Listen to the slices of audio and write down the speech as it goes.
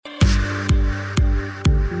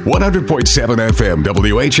100.7 FM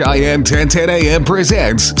WHIN 1010 AM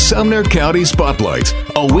presents Sumner County Spotlight,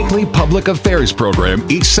 a weekly public affairs program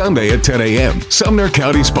each Sunday at 10 a.m. Sumner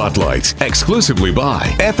County Spotlight, exclusively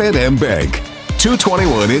by F&M Bank.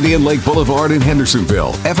 221 Indian Lake Boulevard in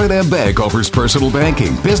Hendersonville. F&M Bank offers personal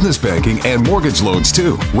banking, business banking, and mortgage loans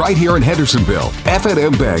too. Right here in Hendersonville,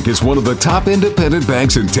 F&M Bank is one of the top independent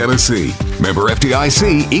banks in Tennessee. Member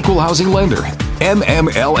FDIC, Equal Housing Lender.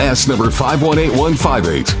 MMLS number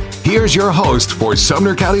 518158. Here's your host for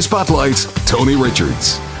Sumner County Spotlights, Tony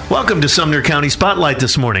Richards. Welcome to Sumner County Spotlight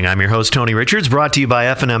this morning. I'm your host, Tony Richards, brought to you by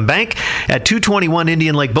F&M Bank at 221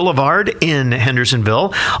 Indian Lake Boulevard in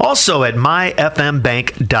Hendersonville, also at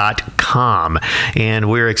myfmbank.com. And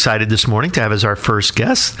we're excited this morning to have as our first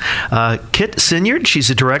guest, Kit Sinyard. She's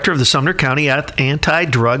the director of the Sumner County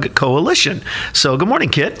Anti-Drug Coalition. So good morning,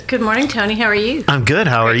 Kit. Good morning, Tony. How are you? I'm good.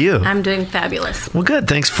 How are you? I'm doing fabulous. Well, good.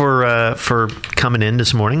 Thanks for coming in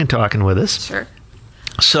this morning and talking with us. Sure.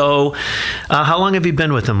 So, how long have you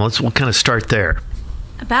been with them? We'll kind of start there.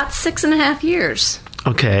 About 6.5 years.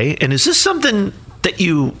 Okay. And is this something that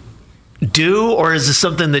you do, or is this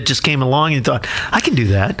something that just came along and you thought, I can do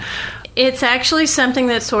that? It's actually something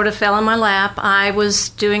that sort of fell in my lap. I was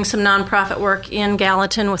doing some nonprofit work in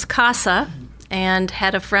Gallatin with CASA and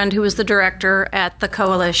had a friend who was the director at the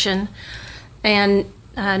coalition and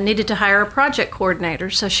needed to hire a project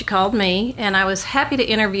coordinator. So she called me, and I was happy to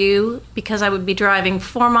interview because I would be driving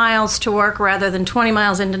 4 miles to work rather than 20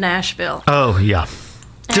 miles into Nashville. Oh, yeah.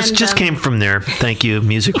 Just came from there. Thank you,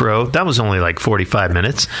 Music Row. That was only like 45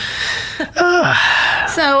 minutes. So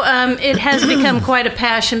it has become quite a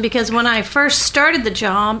passion because when I first started the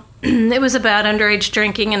job, it was about underage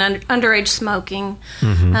drinking and underage smoking,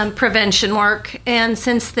 prevention work. And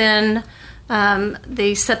since then,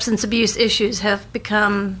 the substance abuse issues have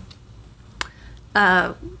become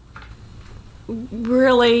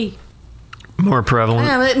really more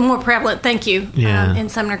prevalent. Thank you. Yeah. In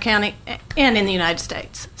Sumner County and in the United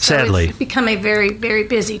States. Sadly, it's become a very, very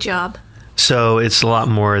busy job. So it's a lot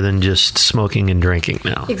more than just smoking and drinking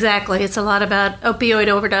now. Exactly. It's a lot about opioid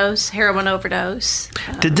overdose, heroin overdose.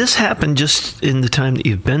 Did this happen just in the time that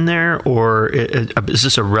you've been there, or is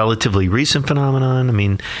this a relatively recent phenomenon? I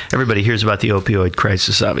mean, everybody hears about the opioid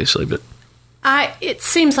crisis, obviously, but it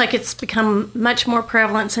seems like it's become much more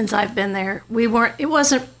prevalent since I've been there. It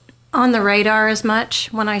wasn't on the radar as much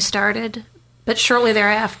when I started, but shortly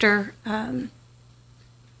thereafter,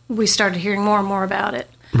 we started hearing more and more about it.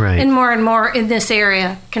 Right. And more in this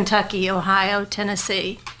area, Kentucky, Ohio,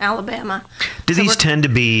 Tennessee, Alabama. Do these tend to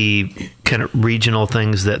be kind of regional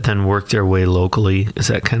things that then work their way locally? Is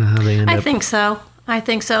that kind of how they end up? I think so.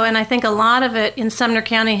 And I think a lot of it in Sumner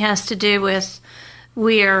County has to do with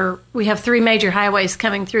we have 3 major highways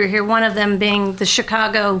coming through here, one of them being the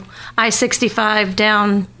Chicago I-65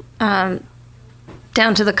 down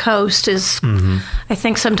to the coast is, I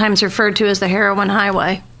think, sometimes referred to as the heroin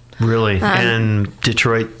highway. Really? And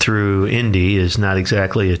Detroit through Indy is not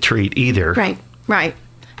exactly a treat either. Right.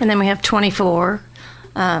 And then we have 24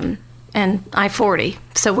 and I-40.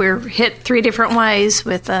 So we're hit 3 different ways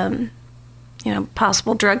with,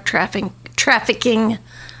 possible drug trafficking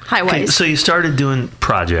highways. Okay, so you started doing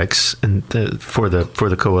projects for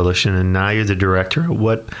the coalition, and now you're the director.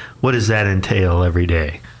 What does that entail every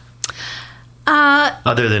day?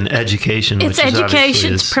 Other than education, it's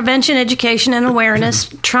education, it's prevention, education, and awareness.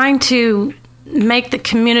 Trying to make the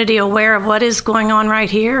community aware of what is going on right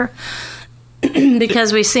here,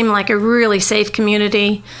 because we seem like a really safe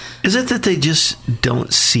community. Is it that they just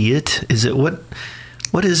don't see it? Is it what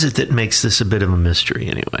is it that makes this a bit of a mystery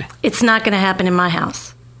anyway? It's not going to happen in my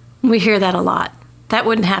house. We hear that a lot. That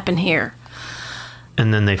wouldn't happen here.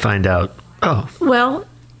 And then they find out. Oh, well,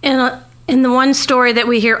 and the one story that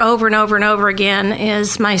we hear over and over and over again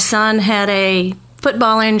is my son had a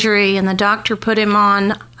football injury and the doctor put him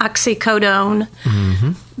on oxycodone.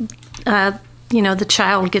 The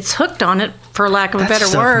child gets hooked on it, for lack of a better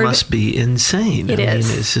word. That stuff must be insane. It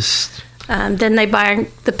is. It's just... Then they buy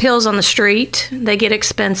the pills on the street. They get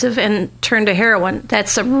expensive and turn to heroin.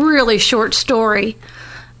 That's a really short story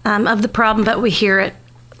of the problem, but we hear it,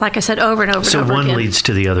 like I said, over and over and over again. So one leads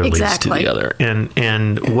to the other, Exactly. leads to the other.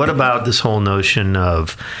 And what about this whole notion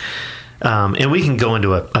of, and we can go into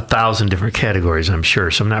 1,000 different categories, I'm sure,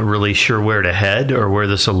 so I'm not really sure where to head or where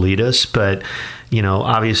this will lead us, but,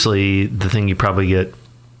 obviously the thing you probably get,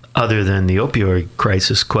 other than the opioid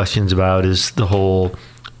crisis, questions about is the whole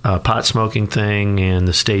pot smoking thing and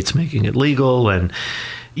the states making it legal. And,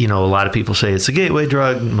 a lot of people say it's a gateway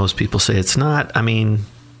drug. Most people say it's not. I mean...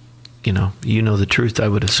 You know the truth, I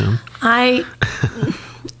would assume.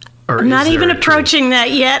 Or I'm not is there even a truth? approaching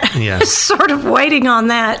that yet. Yeah. Sort of waiting on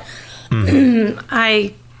that.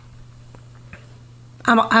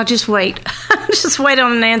 I'll just wait. Just wait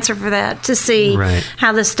on an answer for that to see Right.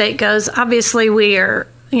 how the state goes. Obviously, we are,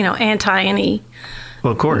 anti any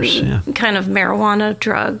Well, of course, yeah. kind of marijuana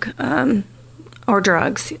drug or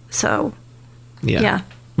drugs. So, yeah.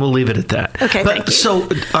 We'll leave it at that. Okay, But thank you. so,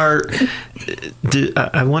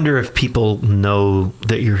 I wonder if people know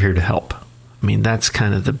that you're here to help. I mean, that's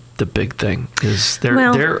kind of the big thing, because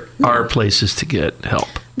there are places to get help.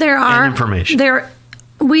 There are and information.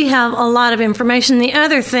 We have a lot of information. The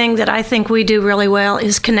other thing that I think we do really well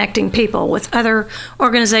is connecting people with other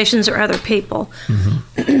organizations or other people.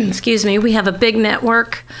 Mm-hmm. Excuse me. We have a big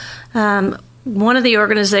network. One of the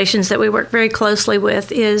organizations that we work very closely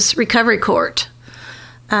with is Recovery Court.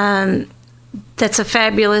 That's a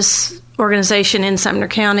fabulous organization in Sumner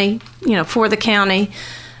County, for the county,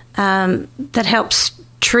 that helps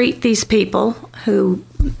treat these people who,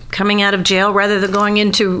 coming out of jail, rather than going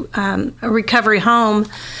into a recovery home,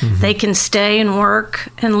 they can stay and work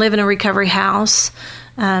and live in a recovery house.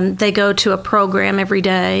 They go to a program every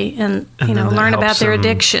day and then that learn about helps their them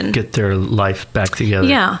addiction, get their life back together.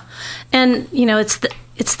 Yeah, and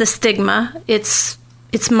it's the stigma. It's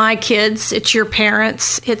my kids. It's your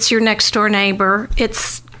parents. It's your next door neighbor.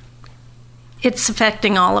 It's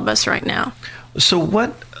affecting all of us right now. So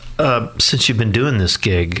what, since you've been doing this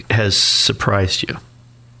gig, has surprised you?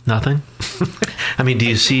 Nothing? I mean, do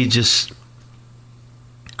you see just...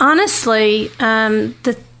 Honestly,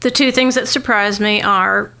 the two things that surprise me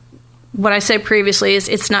are what I said previously is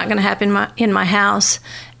it's not going to happen in my house.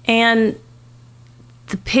 And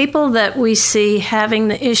the people that we see having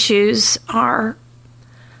the issues are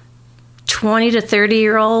 20 to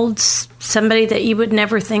 30-year-olds, somebody that you would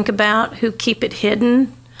never think about, who keep it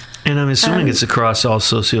hidden. And I'm assuming it's across all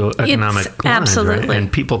socioeconomic lines, absolutely. right?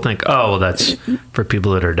 And people think, oh, well, that's for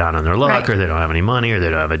people that are down on their luck, Right. or they don't have any money, or they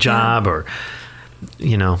don't have a job, or,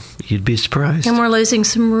 you'd be surprised. And we're losing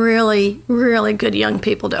some really, really good young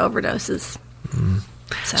people to overdoses.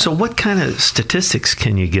 So what kind of statistics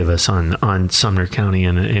can you give us on Sumner County?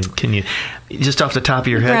 And can you, just off the top of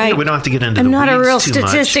your head, Right. we don't have to get into I'm the not a weeds real too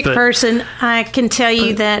statistic much, but person. I can tell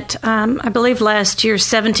you that I believe last year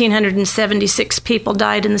 1,776 people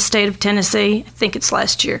died in the state of Tennessee. I think it's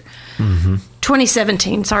last year.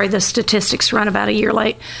 2017. Sorry, the statistics run about a year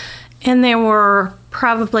late. And there were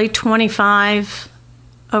probably 25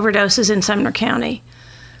 overdoses in Sumner County.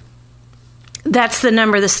 That's the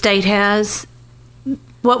number the state has.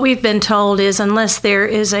 What we've been told is unless there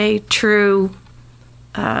is a true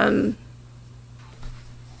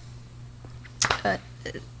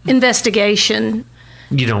investigation,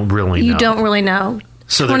 you don't really know. you don't really know.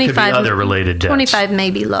 So there could be other related deaths. 25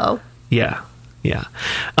 may be low. Yeah.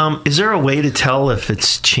 Is there a way to tell if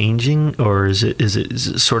it's changing, or is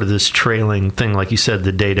it sort of this trailing thing? Like you said,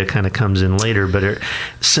 the data kind of comes in later, but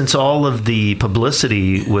since all of the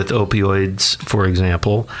publicity with opioids, for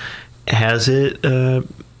example, has it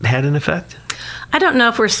had an effect? I don't know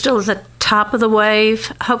if we're still at the top of the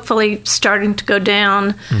wave, hopefully starting to go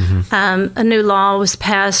down. A new law was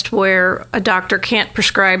passed where a doctor can't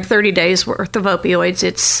prescribe 30 days worth of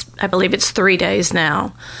opioids. I believe it's 3 days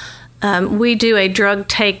now. We do a drug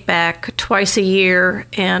take back twice a year,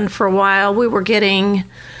 and for a while we were getting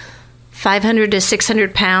 500 to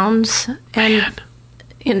 600 pounds. And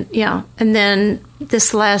and then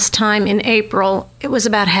this last time in April, it was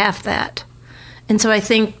about half that. And so I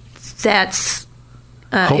think that's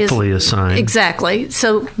hopefully a sign. Exactly.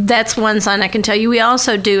 So that's one sign I can tell you. We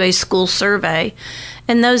also do a school survey,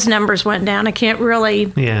 and those numbers went down. I can't really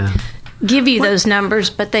give you those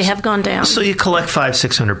numbers, but they have gone down. So you collect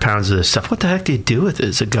 500-600 pounds of this stuff. What the heck do you do with it?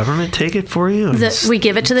 Does the government take it for you? We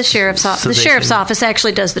give it to the sheriff's office. The sheriff's office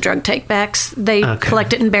actually does the drug takebacks. They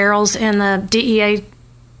collect it in barrels, and the DEA,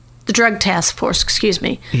 the Drug Task Force,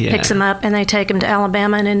 picks them up, and they take them to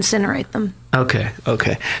Alabama and incinerate them. Okay.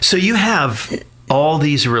 So you have all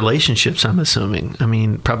these relationships, I'm assuming. I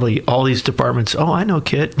mean, probably all these departments. Oh, I know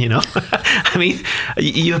Kit, I mean,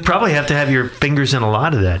 you probably have to have your fingers in a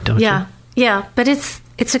lot of that, don't you? Yeah, but it's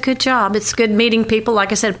a good job. It's good meeting people,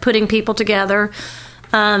 like I said, putting people together,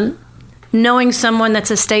 knowing someone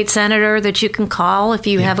that's a state senator that you can call if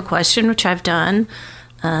you have a question, which I've done.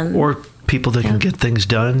 Or people that can get things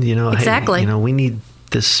done, Exactly. Hey, we need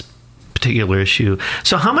this particular issue.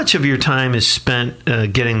 So how much of your time is spent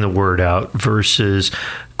getting the word out versus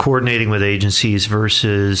coordinating with agencies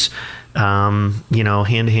versus,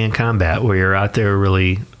 hand-to-hand combat where you're out there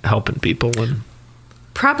really helping people?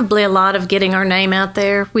 Probably a lot of getting our name out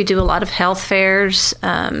there. We do a lot of health fairs.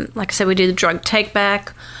 Like I said, we do the drug take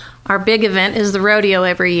back. our big event is the rodeo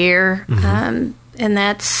every year, and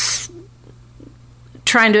that's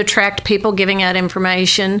trying to attract people, giving out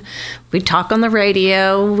information. We talk on the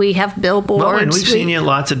radio. We have billboards. Well, and we've seen you at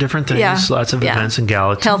lots of different things, lots of events in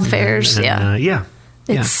Gallatin. Health fairs,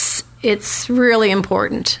 It's really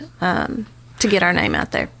important to get our name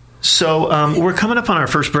out there. So we're coming up on our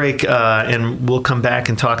first break, and we'll come back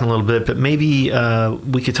and talk in a little bit, but maybe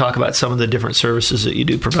we could talk about some of the different services that you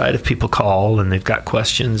do provide if people call and they've got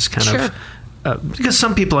questions, because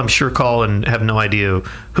some people I'm sure call and have no idea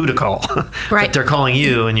who to call. Right. But they're calling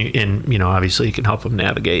you, and obviously you can help them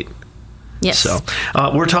navigate. Yes. So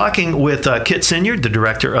we're talking with Kit Sinyard, the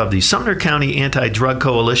director of the Sumner County Anti-Drug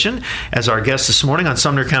Coalition, as our guest this morning on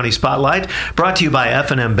Sumner County Spotlight, brought to you by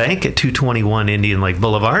F&M Bank at 221 Indian Lake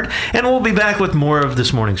Boulevard. And we'll be back with more of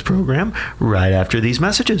this morning's program right after these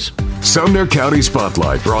messages. Sumner County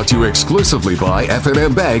Spotlight, brought to you exclusively by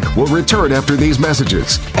F&M Bank, will return after these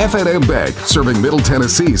messages. F&M Bank, serving Middle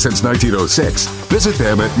Tennessee since 1906. Visit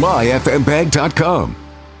them at myfmbank.com.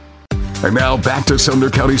 And now back to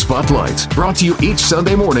Sumner County Spotlights, brought to you each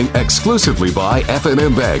Sunday morning exclusively by F&M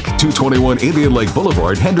Bank, 221 Indian Lake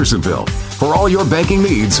Boulevard, Hendersonville. For all your banking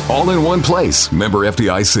needs, all in one place. Member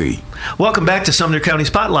FDIC. Welcome back to Sumner County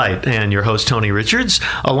Spotlight, and your host, Tony Richards,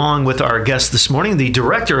 along with our guest this morning, the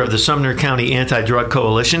director of the Sumner County Anti-Drug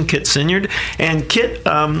Coalition, Kit Sinyard. And Kit,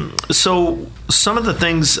 so some of the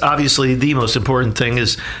things, obviously the most important thing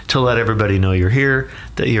is to let everybody know you're here,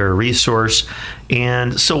 that you're a resource.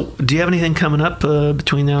 And so do you have anything coming up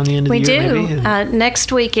between now and the end of the year? We do.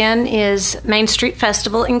 Next weekend is Main Street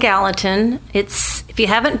Festival in Gallatin. If you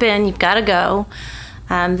haven't been, you've got to go.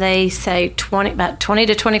 They say about 20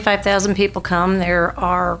 to 25,000 people come. There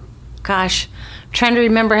are, I'm trying to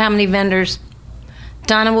remember how many vendors.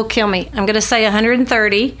 Donna will kill me. I'm going to say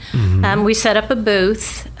 130. We set up a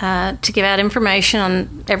booth to give out information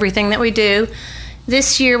on everything that we do.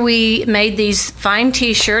 This year we made these fine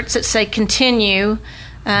T-shirts that say "Continue,"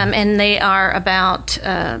 and they are about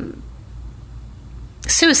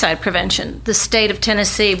suicide prevention. The state of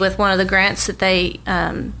Tennessee, with one of the grants that they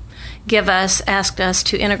give us, asked us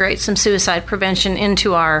to integrate some suicide prevention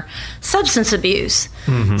into our substance abuse.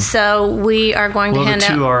 So we are going to hand out...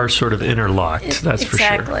 the two are sort of interlocked, that's for sure.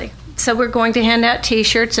 Exactly. So we're going to hand out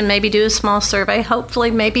T-shirts and maybe do a small survey,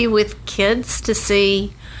 hopefully maybe with kids, to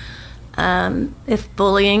see if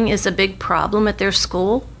bullying is a big problem at their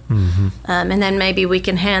school. And then maybe we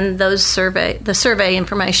can hand the survey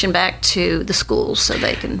information back to the schools so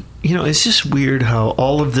they can... it's just weird how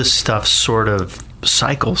all of this stuff sort of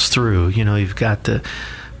cycles through. You've got the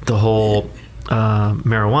whole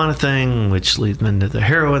marijuana thing, which leads into the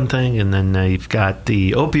heroin thing, and then you've got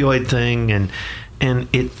the opioid thing, and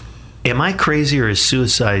am I crazy, or is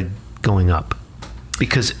suicide going up?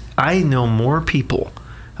 Because I know more people.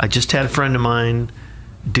 I just had a friend of mine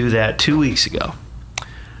do that 2 weeks ago.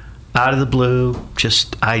 Out of the blue,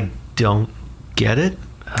 I don't get it.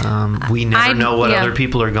 We never know what other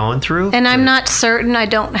people are going through. And I'm not certain. I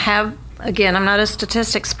don't have... Again, I'm not a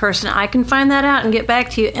statistics person. I can find that out and get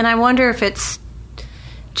back to you. And I wonder if it's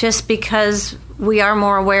just because we are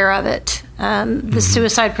more aware of it. The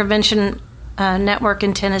Suicide Prevention Network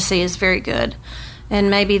in Tennessee is very good. And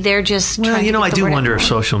maybe they're just trying to get I do wonder if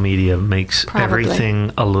social media makes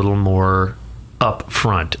everything a little more up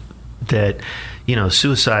front. That,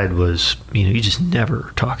 suicide was, you just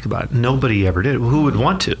never talked about it. Nobody ever did. Who would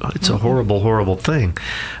want to? It's a horrible, horrible thing.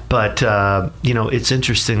 But, it's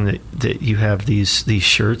interesting that you have these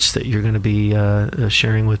shirts that you're going to be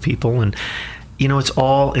sharing with people. And, it's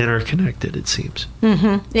all interconnected, it seems.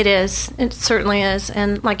 It is. It certainly is.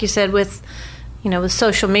 And like you said, with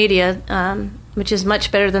social media, which is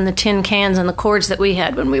much better than the tin cans and the cords that we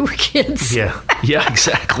had when we were kids. Yeah,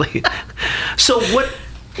 exactly. So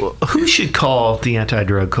who should call the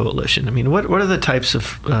Anti-Drug Coalition? I mean, what are the types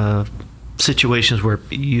of situations where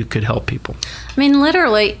you could help people? I mean,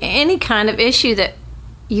 literally any kind of issue that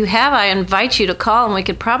you have, I invite you to call, and we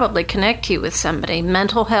could probably connect you with somebody.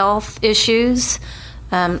 Mental health issues,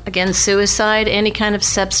 again, suicide, any kind of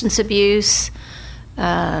substance abuse.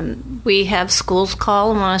 We have schools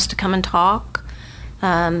call and want us to come and talk.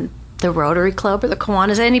 The Rotary Club or the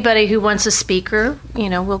Kiwanis, anybody who wants a speaker,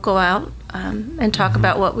 we'll go out and talk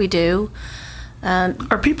about what we do.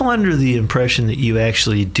 Are people under the impression that you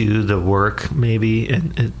actually do the work, maybe?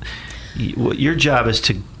 And your job is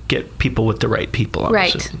to get people with the right people, I'm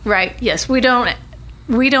assuming. Right. Yes, we don't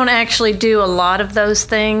actually do a lot of those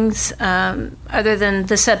things other than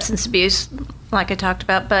the substance abuse, like I talked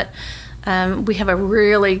about, but we have a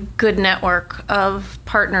really good network of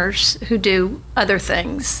partners who do other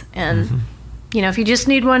things. And, if you just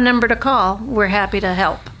need one number to call, we're happy to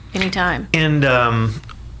help. anytime. And,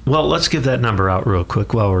 well, let's give that number out real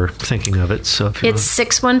quick while we're thinking of it. So if it's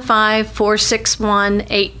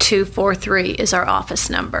 615-461-8243 is our office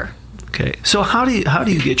number. Okay. So how do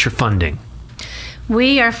you get your funding?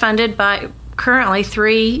 We are funded by currently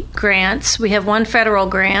 3 grants. We have 1 federal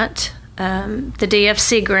grant, the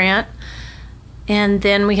DFC grant, and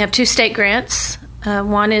then we have 2 state grants.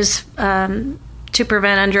 One is to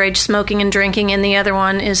prevent underage smoking and drinking, and the other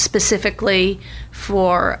one is specifically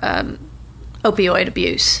for opioid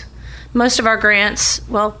abuse. Most of our grants,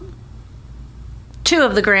 well, 2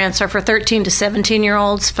 of the grants are for 13 to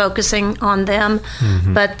 17-year-olds, focusing on them,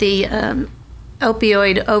 but the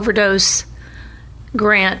opioid overdose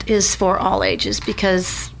grant is for all ages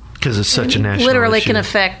because it's such a national literally issue. Can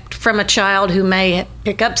affect from a child who may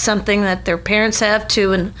pick up something that their parents have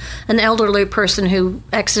to an elderly person who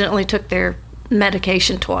accidentally took their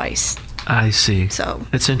medication twice. I see. So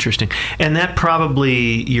it's interesting. And that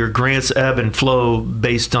probably, your grants ebb and flow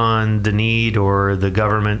based on the need or the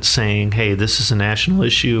government saying, hey, this is a national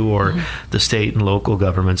issue, or the state and local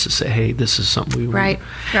governments that say, hey, this is something we want.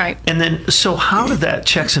 Right. And then, so how do that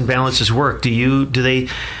checks and balances work? Do they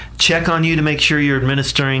check on you to make sure you're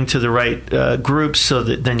administering to the right groups so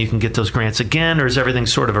that then you can get those grants again, or is everything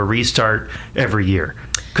sort of a restart every year?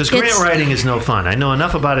 Because grant writing is no fun. I know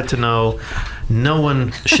enough about it to know no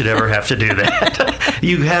one should ever have to do that.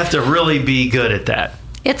 You have to really be good at that.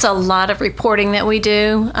 It's a lot of reporting that we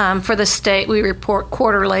do. For the state, we report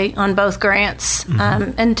quarterly on both grants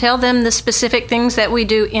and tell them the specific things that we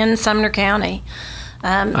do in Sumner County.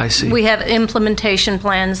 I see. We have implementation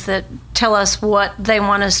plans that tell us what they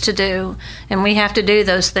want us to do, and we have to do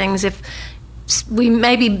those things. If we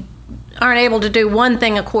maybe aren't able to do one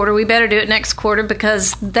thing a quarter, we better do it next quarter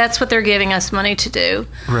because that's what they're giving us money to do.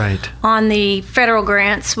 Right. On the federal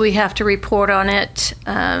grants, we have to report on it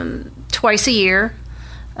twice a year,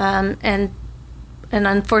 and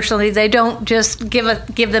unfortunately, they don't just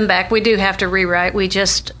give them back. We do have to rewrite. We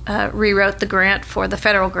just rewrote the grant for the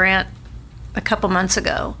federal grant a couple months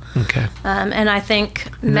ago. Okay. And I think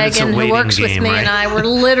Megan, who works with me, and I were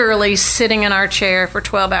literally sitting in our chair for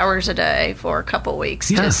 12 hours a day for a couple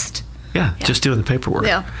weeks. Yeah. Just doing the paperwork.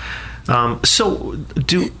 Yeah. So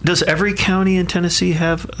does every county in Tennessee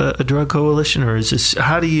have a drug coalition, or is this,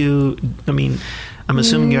 how do you, I mean, I'm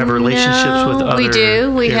assuming you have relationships with other we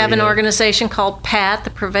do. We have an area. organization called PAT, the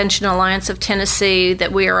Prevention Alliance of Tennessee,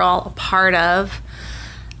 that we are all a part of.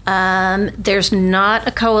 There's not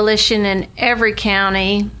a coalition in every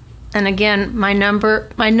county, and again, my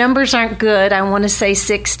numbers aren't good. I want to say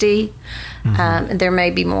 60. There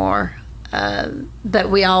may be more, but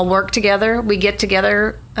we all work together. We get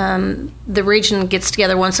together. The region gets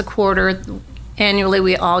together once a quarter. Annually,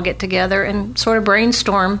 we all get together and sort of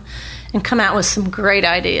brainstorm and come out with some great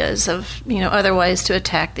ideas of other ways to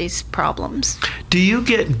attack these problems. Do you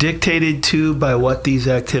get dictated to by what these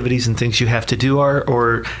activities and things you have to do are,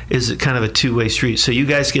 or is it kind of a two-way street? So you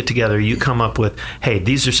guys get together, you come up with, hey,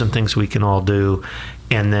 these are some things we can all do,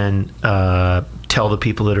 and then tell the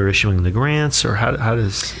people that are issuing the grants, or how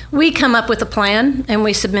does... We come up with a plan, and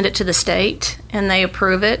we submit it to the state, and they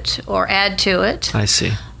approve it or add to it. I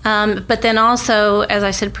see. But then also, as I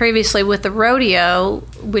said previously, with the rodeo,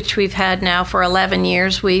 which we've had now for 11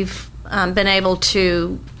 years, we've been able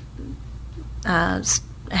to have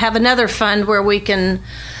another fund where we can,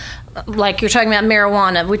 like you're talking about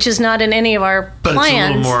marijuana, which is not in any of our but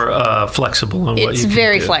plans. It's a little more flexible on what you can do. It's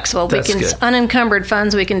very flexible. That's we can, good. Unencumbered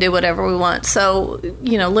funds, we can do whatever we want. So,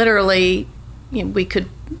 literally, we could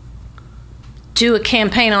do a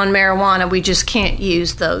campaign on marijuana. We just can't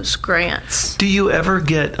use those grants. Do you ever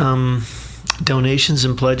get donations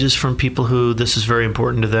and pledges from people who this is very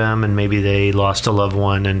important to them, and maybe they lost a loved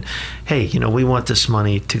one, and hey, we want this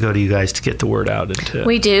money to go to you guys to get the word out?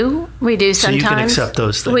 We do sometimes. So you can accept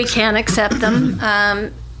those things. We can accept them.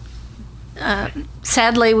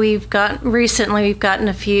 Sadly, we've gotten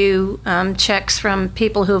a few checks from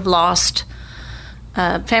people who have lost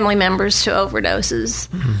family members to overdoses.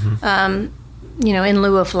 In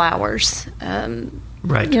lieu of flowers.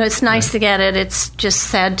 Right. It's nice to get it. It's just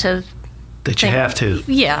sad to... That you have to.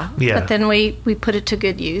 Yeah. But then we put it to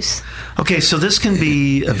good use. Okay, so this can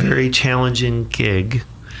be a very challenging gig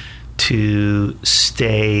to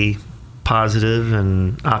stay positive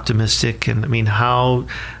and optimistic. And, I mean, how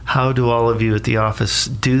do all of you at the office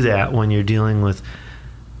do that when you're dealing with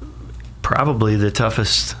probably the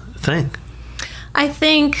toughest thing? I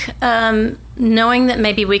think knowing that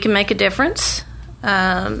maybe we can make a difference,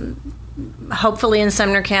 hopefully in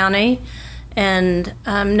Sumner County, and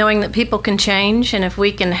knowing that people can change, and if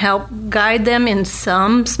we can help guide them in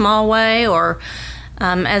some small way or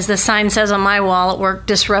As the sign says on my wall at work,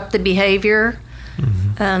 disrupt the behavior.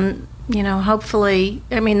 Hopefully,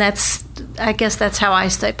 I guess that's how I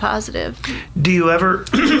stay positive. Do you ever,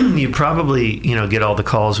 you probably, get all the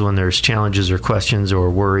calls when there's challenges or questions or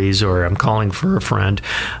worries or I'm calling for a friend,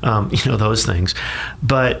 those things.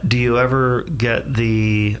 But do you ever get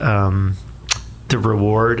the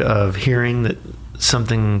reward of hearing that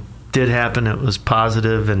something did happen, it was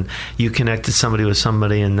positive, and you connected somebody with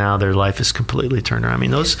somebody, and now their life is completely turned around? I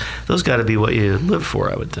mean, those got to be what you live for,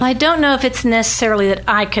 I would think. I don't know if it's necessarily that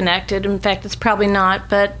I connected. In fact, it's probably not.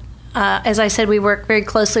 But as I said, we work very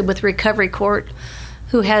closely with Recovery Court,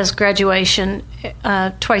 who has graduation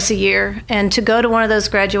twice a year. And to go to one of those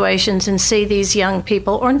graduations and see these young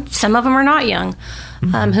people, or some of them are not young,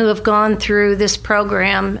 who have gone through this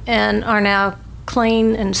program and are now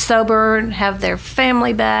clean and sober and have their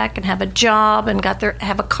family back and have a job and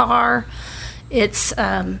have a car. It's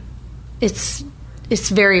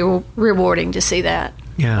very rewarding to see that.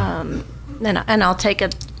 Yeah. And I'll take a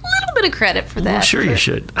little bit of credit for that. Well, sure you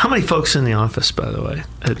should. How many folks in the office, by the way?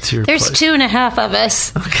 There's place? 2.5 of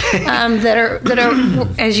us. Okay. that are,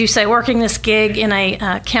 as you say, working this gig in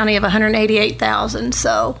a county of 188,000.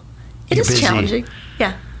 So it is busy. Challenging.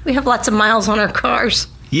 Yeah. We have lots of miles on our cars.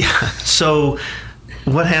 Yeah. So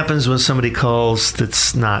what happens when somebody calls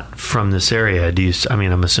that's not from this area?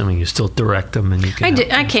 I'm assuming you still direct them and you can.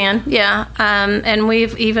 I can, yeah. And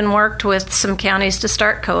we've even worked with some counties to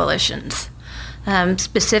start coalitions.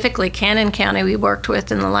 Specifically, Cannon County we worked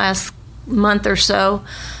with in the last month or so.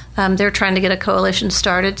 They're trying to get a coalition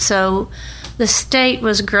started. So the state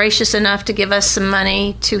was gracious enough to give us some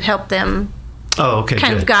money to help them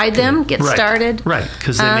kind of guide them, get started. Right,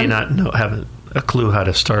 because they may not have a clue how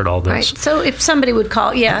to start all this. Right. So if somebody would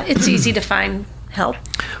call, it's easy to find help.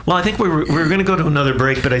 Well, I think we're going to go to another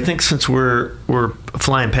break, but I think since we're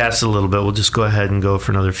flying past it a little bit, we'll just go ahead and go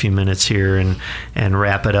for another few minutes here and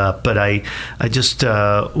wrap it up. But I just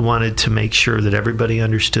wanted to make sure that everybody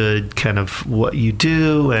understood kind of what you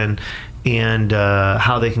do and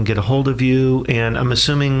how they can get a hold of you. And I'm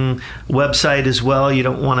assuming website as well. You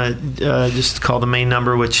don't want to just call the main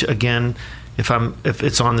number, which again, if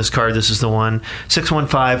it's on this card, this is the one,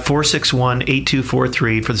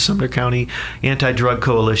 615-461-8243 for the Sumner County Anti-Drug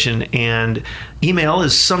Coalition. And email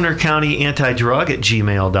is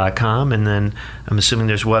sumnercountyantidrug@gmail.com. And then I'm assuming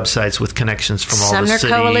there's websites with connections from all the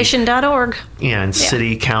city. SumnerCoalition.org. And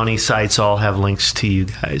city, county sites all have links to you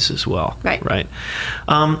guys as well. Right. Right.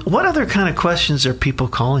 What other kind of questions are people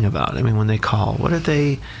calling about? I mean, when they call, what are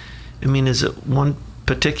they, is it one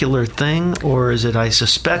particular thing, or is it I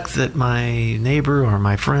suspect that my neighbor or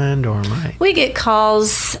my friend or my... We get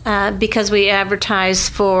calls because we advertise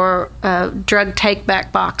for drug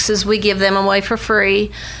take-back boxes. We give them away for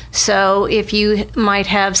free. So if you might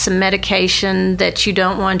have some medication that you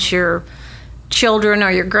don't want your children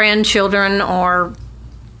or your grandchildren, or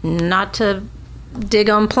not to dig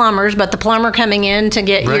on plumbers, but the plumber coming in to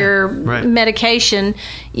get your medication,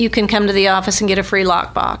 you can come to the office and get a free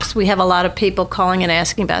lockbox. We have a lot of people calling and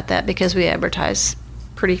asking about that because we advertise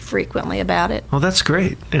pretty frequently about it. Well, that's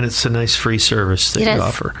great. And it's a nice free service that you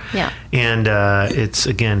offer. Yeah. And it's,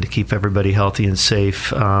 again, to keep everybody healthy and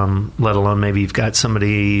safe, let alone maybe you've got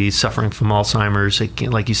somebody suffering from Alzheimer's.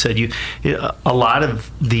 Like you said, a lot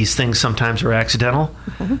of these things sometimes are accidental.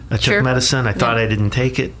 I took medicine. I thought I didn't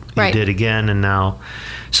take it. You did again, and now.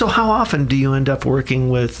 So how often do you end up working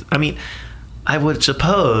with, I would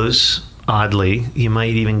suppose, oddly, you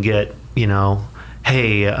might even get,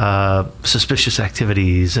 suspicious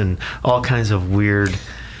activities and all kinds of weird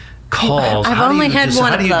calls. I've only had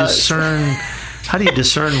one of those. How do you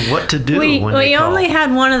discern what to do when they call? We only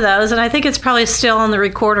had one of those, and I think it's probably still on the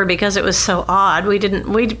recorder because it was so odd. We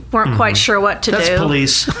weren't quite sure what to do. That's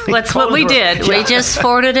police. That's what we did. We just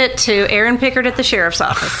forwarded it to Aaron Pickard at the sheriff's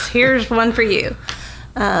office. Here's one for you.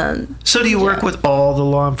 So do you work with all the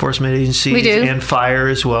law enforcement agencies? We do. And fire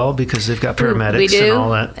as well, because they've got paramedics and all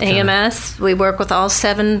that? EMS. We work with all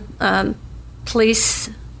 7 police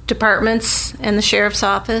departments and the sheriff's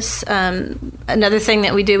office. Another thing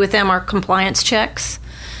that we do with them are compliance checks,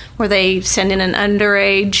 where they send in an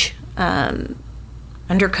underage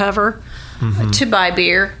undercover to buy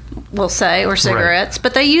beer, we'll say, or cigarettes.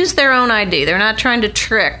 But they use their own ID. They're not trying to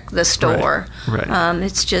trick the store. Right.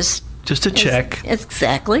 It's just a check.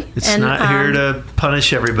 Exactly. It's not here to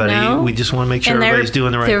punish everybody. No. We just want to make sure everybody's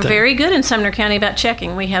doing the right thing. They're very good in Sumner County about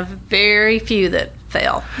checking. We have very few that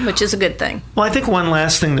fail, which is a good thing. Well, I think one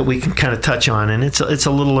last thing that we can kind of touch on, and it's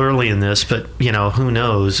a little early in this, but who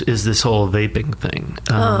knows, is this whole vaping thing.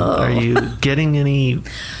 Are you getting any,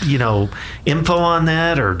 info on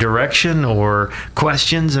that, or direction, or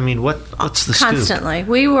questions? I mean, what's the Constantly.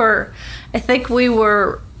 scoop? I think we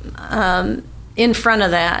were in front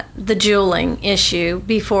of the juuling issue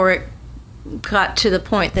before it got to the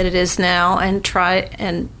point that it is now, and try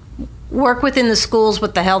and work within the schools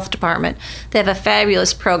with the health department. They have a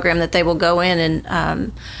fabulous program that they will go in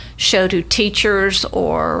and show to teachers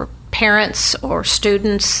or parents or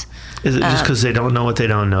students. Is it just because they don't know what they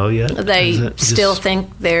don't know yet? They still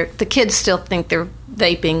think the kids still think they're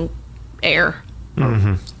vaping air,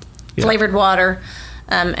 flavored water,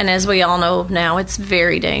 and as we all know now, it's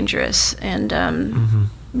very dangerous. And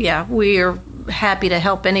we are happy to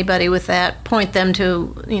help anybody with that, point them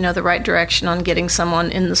to the right direction on getting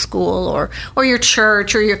someone in the school or your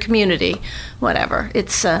church or your community, whatever.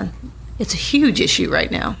 It's a huge issue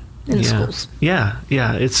right now in schools. Yeah,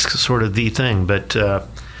 it's sort of the thing, but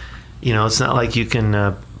it's not like you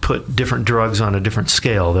can put different drugs on a different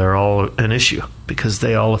scale. They're all an issue because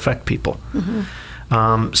they all affect people.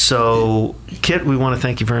 So, Kit, we want to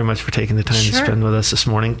thank you very much for taking the time to spend with us this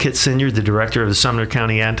morning. Kit Sinyard, the director of the Sumner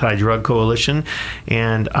County Anti-Drug Coalition.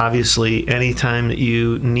 And obviously, anytime that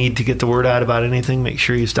you need to get the word out about anything, make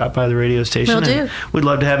sure you stop by the radio station. Will do. We'd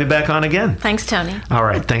love to have you back on again. Thanks, Tony. All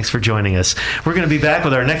right. Thanks for joining us. We're going to be back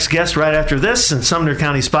with our next guest right after this in Sumner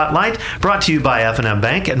County Spotlight, brought to you by F&M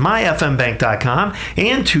Bank at myfmbank.com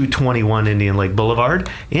and 221 Indian Lake Boulevard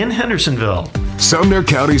in Hendersonville. Sumner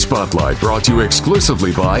County Spotlight, brought to you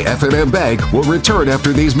exclusively by F&M Bank, will return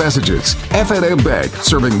after these messages. F&M Bank,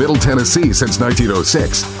 serving Middle Tennessee since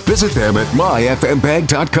 1906. Visit them at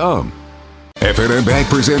myfmbank.com. F&M Bank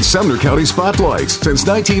presents Sumner County Spotlights. Since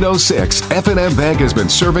 1906, F&M Bank has been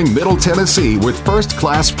serving Middle Tennessee with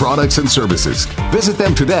first-class products and services. Visit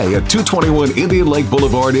them today at 221 Indian Lake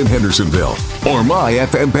Boulevard in Hendersonville or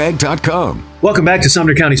myfmbank.com. Welcome back to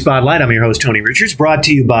Sumner County Spotlight. I'm your host, Tony Richards, brought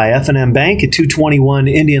to you by F&M Bank at 221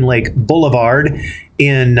 Indian Lake Boulevard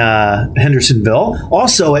in Hendersonville.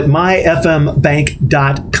 Also at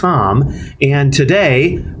myfmbank.com. And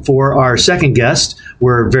today, for our second guest,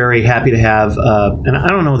 we're very happy to have, and I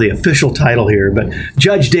don't know the official title here, but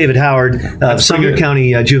Judge David Howard of Sumner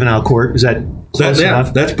County Juvenile Court. Is that close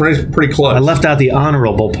enough? That's pretty close. I left out the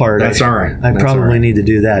honorable part. That's all right. I probably need to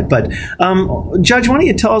do that. But, Judge, why don't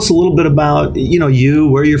you tell us a little bit about, you,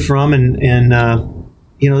 where you're from, and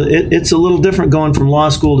it's a little different going from law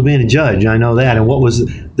school to being a judge. I know that. And what was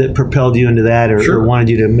that propelled you into that, or wanted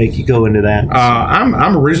you to make you go into that?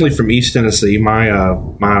 I'm originally from East Tennessee.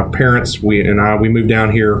 My parents, we moved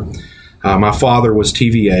down here. My father was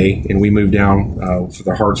TVA, and we moved down for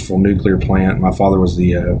the Hartsville nuclear plant. My father was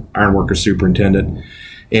the ironworker superintendent.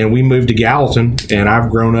 And we moved to Gallatin, and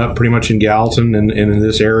I've grown up pretty much in Gallatin and in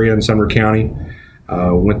this area in Sumner County.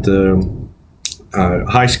 Went to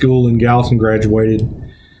high school in Gallatin, graduated.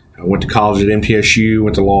 I went to college at MTSU,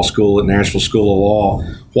 went to law school at Nashville School of Law.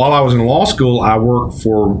 While I was in law school, I worked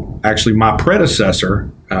for actually my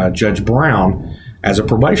predecessor, Judge Brown, as a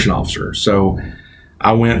probation officer. So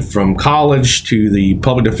I went from college to the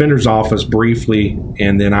public defender's office briefly,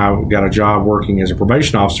 and then I got a job working as a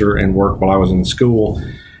probation officer and worked while I was in school.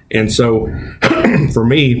 And so for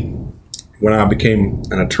me, when I became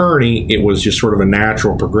an attorney, it was just sort of a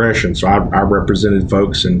natural progression. So I represented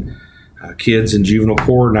folks and kids in juvenile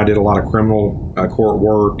court, and I did a lot of criminal court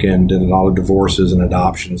work and did a lot of divorces and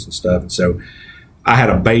adoptions and stuff. And so I had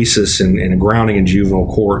a basis and a grounding in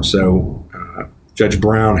juvenile court. So Judge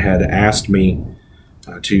Brown had asked me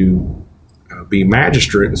to be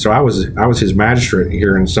magistrate. And so I was his magistrate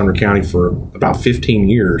here in Sumner County for about 15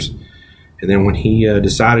 years. And then when he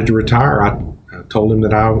decided to retire, I told him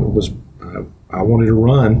that I wanted to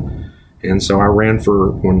run. And so I ran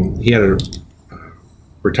for, when he had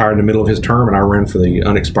retired in the middle of his term, and I ran for the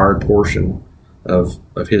unexpired portion of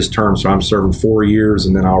his term. So I'm serving 4 years,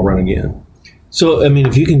 and then I'll run again. So, I mean,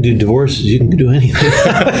 if you can do divorces, you can do anything.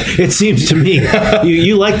 It seems to me.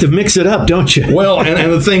 You like to mix it up, don't you? Well,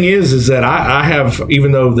 and the thing is that I have,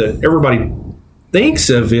 even though that everybody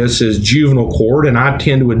thinks of this as juvenile court, and I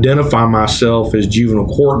tend to identify myself as juvenile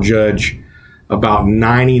court judge about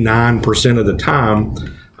 99% of the time,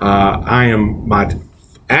 my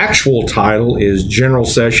actual title is General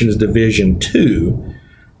Sessions Division 2,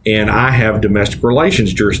 and I have domestic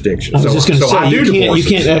relations jurisdiction. I was just going to say, you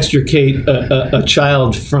can't extricate a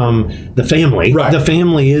child from the family. Right. The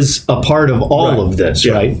family is a part of all of this,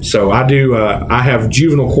 right? So I do. I have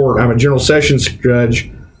juvenile court. I'm a General Sessions judge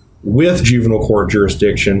with juvenile court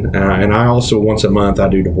jurisdiction, and I also once a month I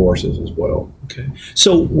do divorces as well. Okay.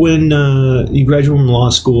 So when you graduated from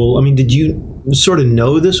law school, I mean, did you sort of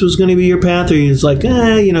know this was going to be your path, or you was like,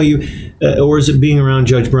 or is it being around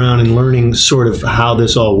Judge Brown and learning sort of how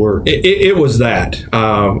this all worked? It was that.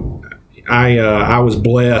 I was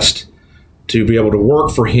blessed to be able to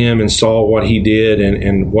work for him and saw what he did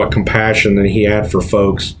and what compassion that he had for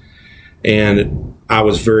folks. And I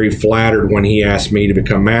was very flattered when he asked me to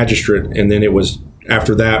become magistrate. And then it was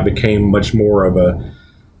after that became much more of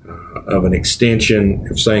an extension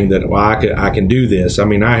of saying that, well, I can do this. I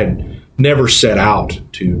mean, I had never set out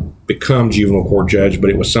to become juvenile court judge, but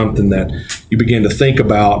it was something that you begin to think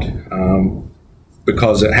about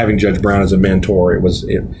because having Judge Brown as a mentor,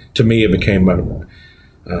 to me, it became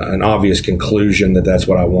an obvious conclusion that that's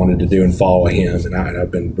what I wanted to do and follow him, and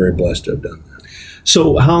I've been very blessed to have done that.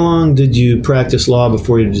 So how long did you practice law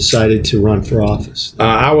before you decided to run for office?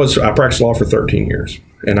 I practiced law for 13 years,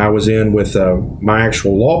 and I was in with my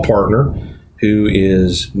actual law partner, who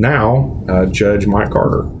is now Judge Mike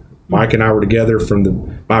Carter. Mike and I were together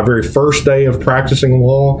from my very first day of practicing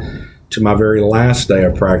law to my very last day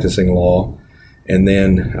of practicing law, and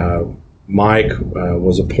then Mike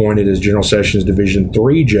was appointed as General Sessions Division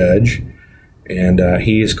III judge, and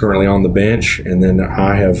he is currently on the bench. And then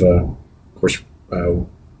I have, of course,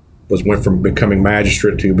 went from becoming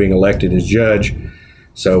magistrate to being elected as judge.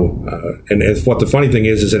 So, and what the funny thing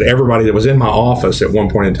is that everybody that was in my office at one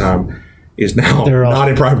point in time is now not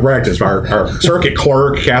in private practice. Our circuit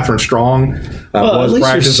clerk, Catherine Strong, was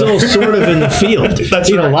practicing. You're still sort of in the field.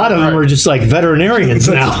 That's right. A lot of them are just like veterinarians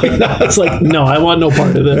now. It's like, no, I want no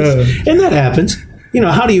part of this. And that happens.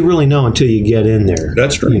 How do you really know until you get in there?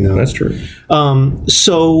 That's true. That's true.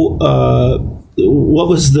 What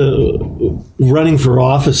was the running for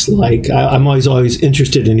office like? I'm always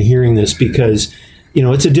interested in hearing this because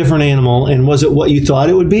it's a different animal. And was it what you thought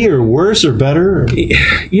it would be, or worse, or better?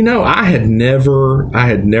 I had never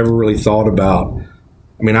really thought about.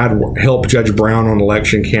 I mean, I'd helped Judge Brown on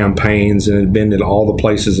election campaigns and had been to all the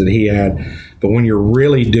places that he had. But when you're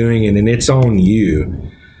really doing it and it's on you,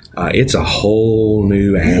 it's a whole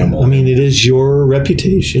new animal. I mean, it is your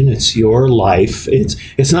reputation. It's your life.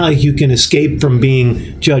 It's not like you can escape from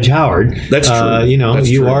being Judge Howard. That's true. That's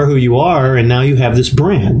true. Are who you are, and now you have this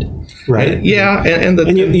brand. Right. And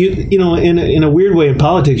you in a weird way in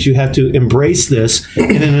politics, you have to embrace this,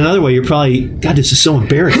 and in another way, you're probably, God, this is so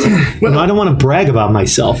embarrassing. Well, I don't want to brag about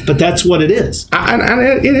myself, but that's what it is.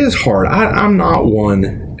 It is hard. I'm not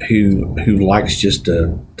one who likes just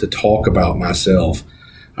to talk about myself.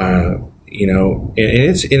 And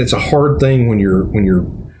it's a hard thing when you're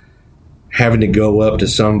having to go up to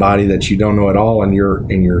somebody that you don't know at all, and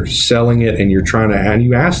you're selling it, and you're and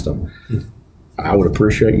you ask them. I would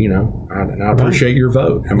appreciate, and I appreciate your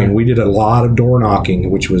vote. I mean, we did a lot of door knocking,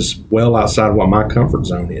 which was well outside what my comfort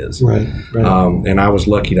zone is. Right. And I was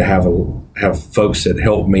lucky to have folks that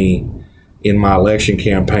helped me in my election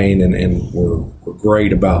campaign and were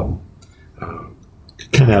great about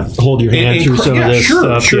kind of hold your hand through some of this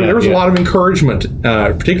stuff. Sure. There was a lot of encouragement,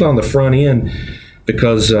 particularly on the front end,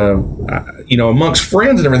 because amongst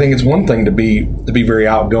friends and everything, it's one thing to be very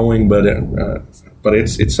outgoing, but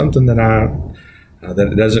it's something that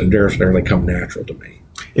that doesn't necessarily come natural to me.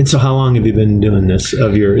 And so how long have you been doing this,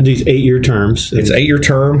 of these 8-year terms? It's an 8-year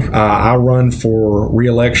term. I run for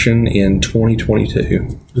re-election in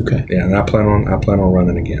 2022. Okay. Yeah, and I plan on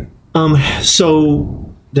running again.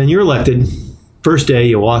 So then you're elected. First day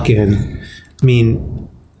you walk in. I mean,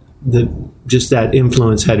 just that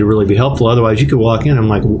influence had to really be helpful. Otherwise, you could walk in. I'm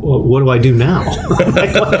like, what do I do now?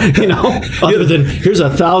 Other than here's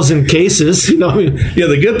 1,000 cases. Yeah,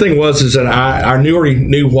 the good thing was that I already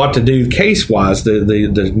knew what to do case wise.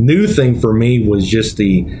 The new thing for me was just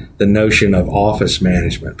the notion of office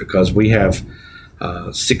management, because we have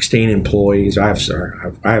 16 employees. I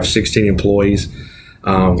have 16 employees,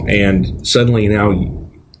 and suddenly now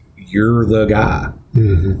you're the guy.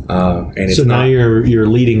 Mm-hmm. And so now you're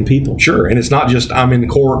leading people. Sure, and it's not just I'm in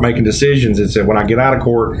court making decisions. It's that when I get out of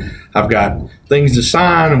court, I've got things to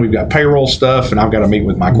sign, and we've got payroll stuff, and I've got to meet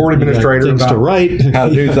with my court administrator about to write, how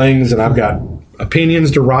to do things, and I've got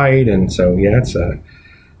opinions to write, and so it's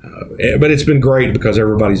but it's been great because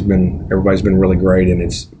everybody's been really great,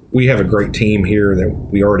 and we have a great team here that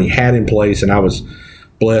we already had in place, and I was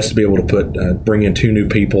blessed to be able to bring in 2 new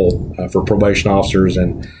people for probation officers,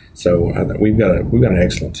 and so we've got an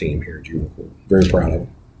excellent team here at Juvenile Court. Very proud of it.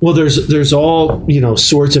 Well, there's all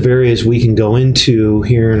sorts of areas we can go into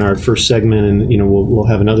here in our first segment, and we'll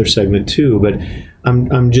have another segment too. But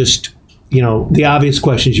I'm just the obvious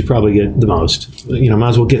questions you probably get the most. Might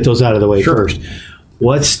as well get those out of the way first.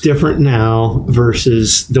 What's different now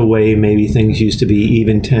versus the way maybe things used to be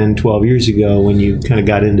even 10, 12 years ago when you kind of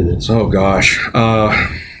got into this? Oh, gosh.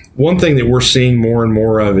 One thing that we're seeing more and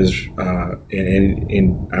more of is,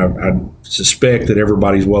 and I suspect that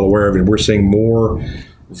everybody's well aware of it, we're seeing more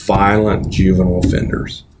violent juvenile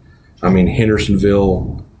offenders. I mean,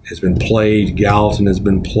 Hendersonville has been plagued. Gallatin has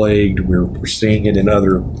been plagued. We're seeing it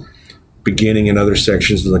beginning in other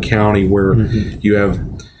sections of the county where you have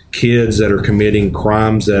kids that are committing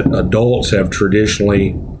crimes that adults have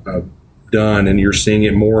traditionally done, and you're seeing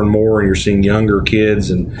it more and more, and you're seeing younger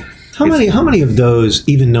kids. And how many of those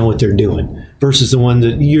even know what they're doing versus the one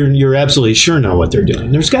that you're absolutely sure know what they're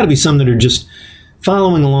doing? There's got to be some that are just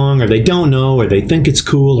following along, or they don't know, or they think it's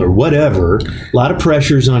cool, or whatever. A lot of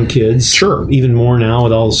pressures on kids. Sure. Even more now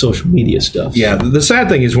with all the social media stuff. Yeah. The sad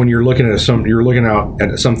thing is when you're looking at some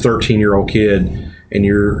 13-year-old kid, and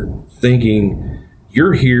you're thinking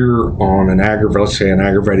you're here on an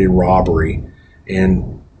aggravated robbery,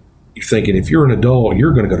 and you're thinking if you're an adult,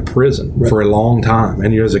 you're going to go to prison for a long time.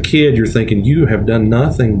 And as a kid, you're thinking you have done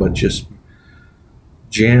nothing but just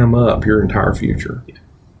jam up your entire future. Yeah.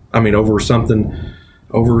 I mean, over something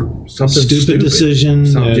stupid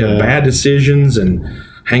decision, bad decisions, and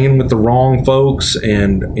hanging with the wrong folks,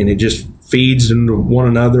 and it just feeds into one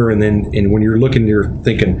another. And when you're looking, you're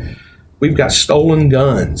thinking, we've got stolen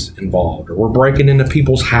guns involved, or we're breaking into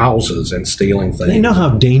people's houses and stealing things. Do you know how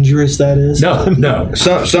dangerous that is? No. I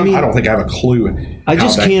don't think I have a clue. I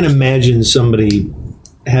just can't imagine somebody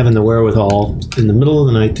having the wherewithal in the middle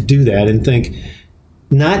of the night to do that and think,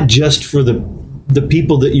 not just for the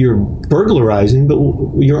people that you're burglarizing, but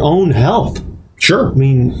your own health. Sure. I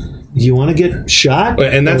mean, do you want to get shot?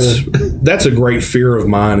 And that's a great fear of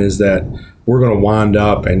mine, is that we're going to wind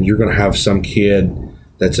up and you're going to have some kid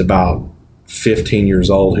that's about 15 years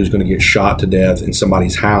old who's going to get shot to death in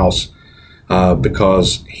somebody's house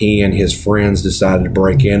because he and his friends decided to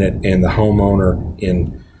break in it, and the homeowner,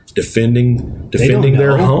 in defending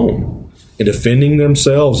their home and defending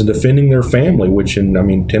themselves and defending their family, which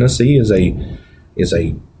Tennessee is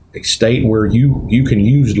a state where you can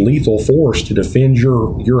use lethal force to defend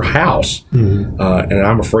your house. And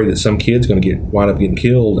I'm afraid that some kid's going to wind up getting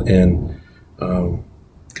killed, and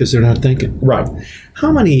because they're not thinking. Right. How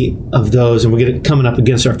many of those, and we're coming up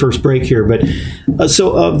against our first break here, but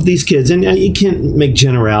so of these kids, and you can't make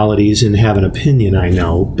generalities and have an opinion, I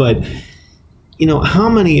know, but how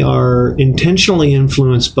many are intentionally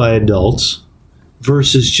influenced by adults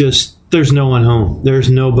versus just there's no one home. There's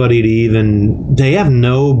nobody they have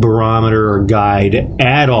no barometer or guide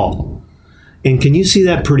at all. And can you see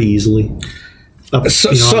that pretty easily?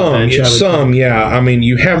 Some, yeah. I mean,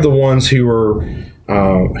 you have the ones who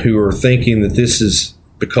are thinking that this is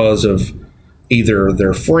because of either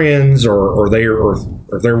their friends or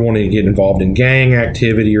they're wanting to get involved in gang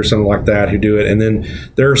activity or something like that, who do it. And then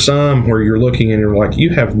there are some where you're looking and you're like, you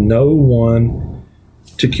have no one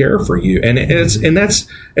to care for you, and that's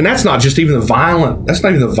not just even the violent. That's not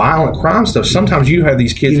even the violent crime stuff. Sometimes you have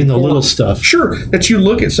these kids, even the little stuff. Sure, that you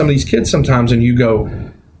look at some of these kids sometimes and you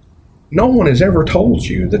go, no one has ever told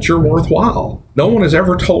you that you're worthwhile. No one has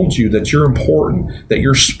ever told you that you're important, that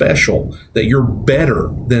you're special, that you're better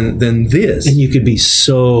than this. And you could be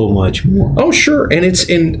so much more. Oh, sure.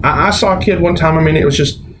 And I saw a kid one time. I mean, it was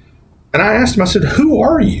just, and I asked him. I said, "Who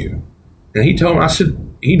are you?" And he told me. I said,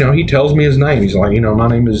 he tells me his name. He's like, my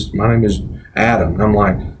name is Adam. And I'm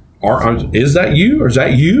like, is that you, or is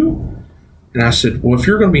that you? And I said, well, if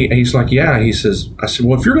you're going to be, he's like, yeah. I said,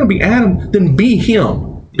 well, if you're going to be Adam, then be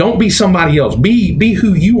him. Don't be somebody else. Be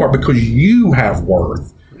who you are, because you have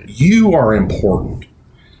worth. You are important.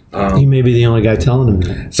 You may be the only guy telling him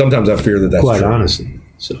that. Sometimes I fear that's quite true. Honestly.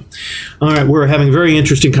 So, all right, we're having a very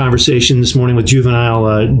interesting conversation this morning with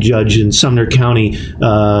juvenile judge in Sumner County,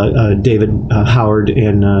 David Howard,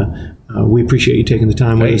 and we appreciate you taking the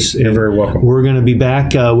time with us. You're very welcome. We're going to be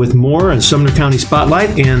back with more on Sumner County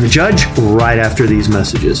Spotlight and the judge right after these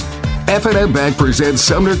messages. F&M Bank presents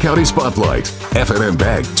Sumner County Spotlight. F&M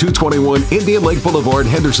Bank, 221 Indian Lake Boulevard,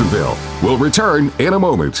 Hendersonville. Will return in a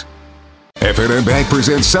moment. F&M Bank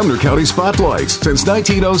presents Sumner County Spotlight. Since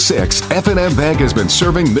 1906, F&M Bank has been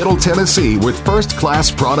serving Middle Tennessee with first-class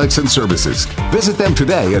products and services. Visit them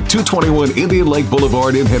today at 221 Indian Lake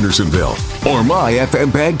Boulevard in Hendersonville or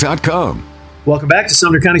myfmbank.com. Welcome back to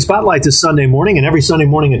Sumner County Spotlight this Sunday morning, and every Sunday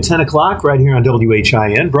morning at 10 o'clock right here on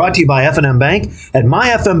WHIN, brought to you by F&M Bank at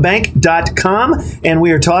myfmbank.com. And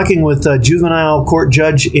we are talking with juvenile court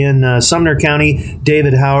judge in Sumner County,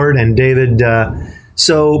 David Howard. And David,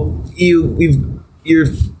 so you're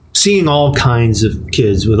seeing all kinds of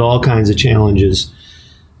kids with all kinds of challenges.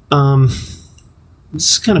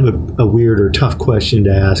 this is kind of a weird or tough question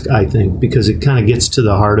to ask, I think, because it kind of gets to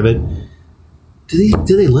the heart of it. Do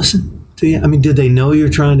they listen to you? I mean, do they know you're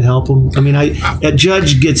trying to help them? I mean, a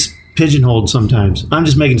judge gets pigeonholed sometimes. I'm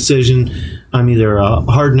just making a decision. I'm either a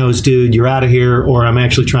hard-nosed dude, you're out of here, or I'm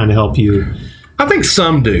actually trying to help you. I think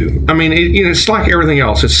some do. I mean, it's like everything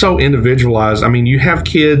else. It's so individualized. I mean, you have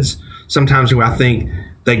kids sometimes who I think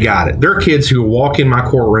they got it. There are kids who walk in my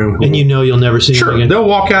courtroom. And you'll never see them again. They'll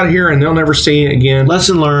walk out of here and they'll never see it again.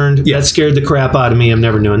 Lesson learned. Yeah. That scared the crap out of me. I'm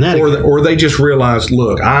never doing that again. Or they just realize,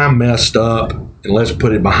 look, I messed up and let's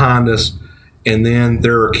put it behind us. And then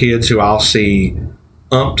there are kids who I'll see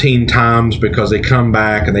umpteen times because they come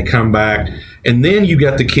back. And then you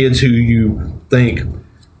got the kids who you think,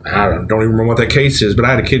 I don't even remember what that case is, but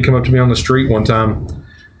I had a kid come up to me on the street one time,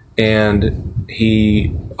 and he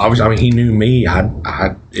knew me. I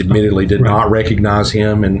admittedly did not recognize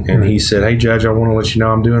him, and he said, "Hey, Judge, I want to let you know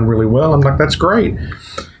I'm doing really well." I'm like, "That's great."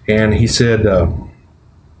 And he said,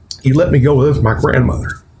 he let me go live with my grandmother.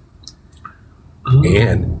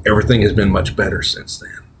 And everything has been much better since then.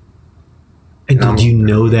 And did you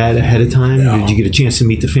know that ahead of time? No. Did you get a chance to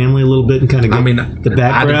meet the family a little bit and kind of get the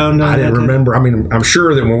background? I didn't remember. I mean, I'm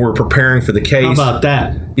sure that when we were preparing for the case. How about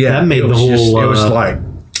that? Yeah, that made the whole... it was like,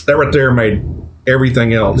 that right there made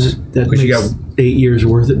everything else. That makes 8 years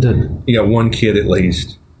worth it, doesn't it? You got one kid at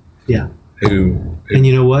least. Yeah. Who and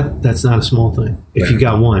you know what? That's not a small thing. If you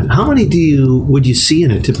got one, how many would you see in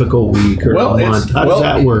a typical week or a month? How does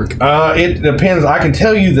that work? It depends. I can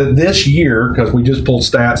tell you that this year, because we just pulled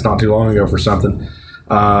stats not too long ago for something,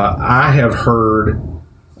 I have heard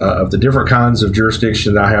of the different kinds of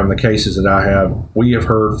jurisdictions that I have and the cases that I have. We have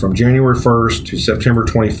heard from January 1st to September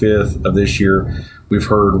 25th of this year, we've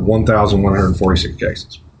heard 1,146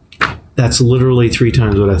 cases. That's literally 3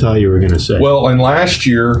 times what I thought you were going to say. Well, and last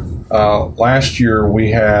year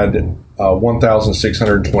we had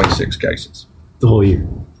 1,626 cases. The whole year.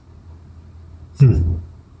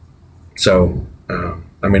 So,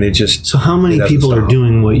 I mean, it just... So how many people are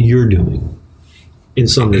doing what you're doing in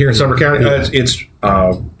Sumner Here in Sumner County? It's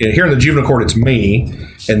here in the juvenile court, it's me,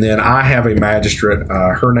 and then I have a magistrate.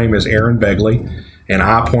 Her name is Erin Begley, and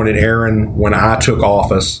I appointed Erin when I took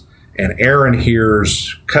office. And Erin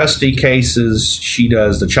hears custody cases. She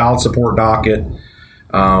does the child support docket,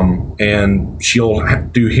 and she'll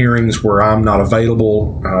do hearings where I'm not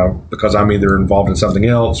available because I'm either involved in something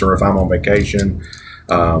else or if I'm on vacation.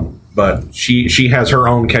 But she has her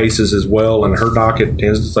own cases as well, and her docket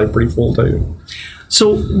tends to stay pretty full too.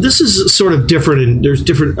 So this is sort of different, and there's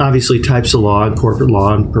different, obviously, types of law, and corporate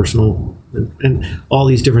law, and personal, and all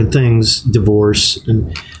these different things, divorce,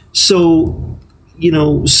 and so.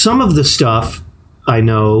 Some of the stuff I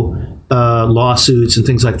know, lawsuits and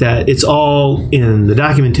things like that, it's all in the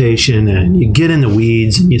documentation, and you get in the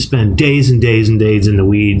weeds and you spend days and days and days in the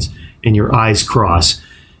weeds and your eyes cross.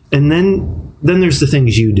 And then there's the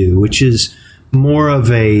things you do, which is more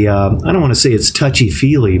of a, I don't want to say it's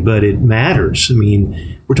touchy-feely, but it matters. I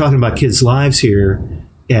mean, we're talking about kids' lives here.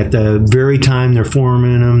 At the very time they're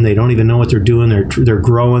forming them, they don't even know what they're doing. They're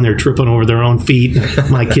growing. They're tripping over their own feet.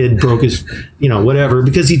 My kid broke his, whatever,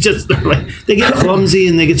 because they get clumsy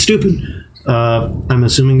and they get stupid. I'm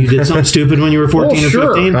assuming you did something stupid when you were 14 or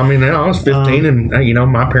 15. I mean, I was 15, and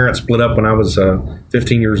my parents split up when I was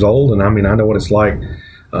 15 years old, and I mean, I know what it's like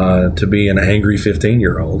to be an angry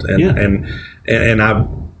 15-year-old, and I've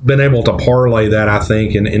been able to parlay that, I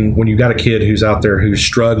think, and when you got a kid who's out there who's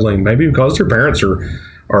struggling, maybe because their parents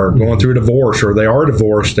are going through a divorce, or they are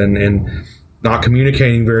divorced and not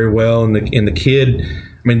communicating very well, and the kid,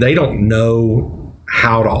 I mean, they don't know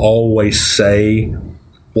how to always say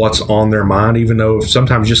what's on their mind, even though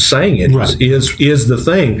sometimes just saying it is the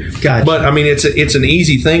thing. Gotcha. But I mean, it's an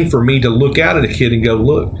easy thing for me to look out at a kid and go,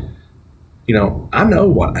 look, I know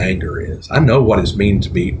what anger is. I know what it means to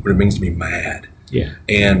be mad. Yeah.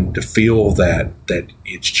 And to feel that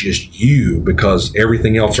it's just you because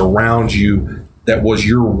everything else around you that was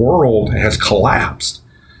your world has collapsed.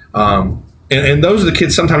 And those are the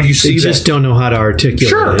kids sometimes you see they just don't know how to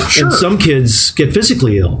articulate it. Sure. And some kids get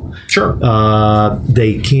physically ill. Sure.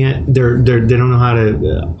 They can't, they don't know how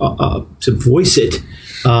to voice it.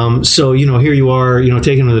 So, here you are,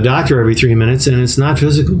 taking to the doctor every 3 minutes, and it's not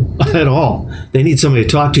physical at all. They need somebody to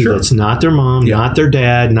talk to that's not their mom, not their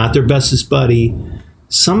dad, not their bestest buddy.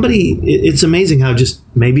 Somebody, it's amazing how just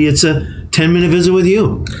maybe it's a 10-minute visit with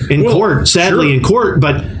you in court, sadly in court,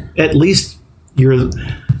 but at least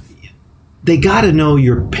they got to know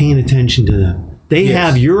you're paying attention to them. They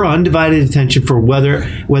have your undivided attention for whether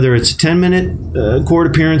it's a 10-minute court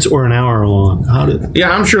appearance or an hour long.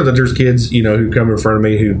 I'm sure that there's kids, who come in front of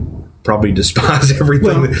me who probably despise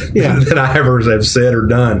everything that I ever have said or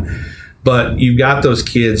done. But you've got those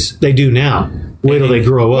kids. They do now. Wait till they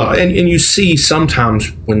grow up. And you see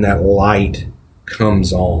sometimes when that light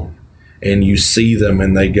comes on and you see them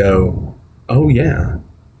and they go, oh, yeah,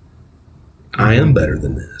 I am better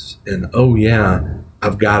than this. And, oh, yeah,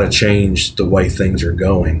 I've got to change the way things are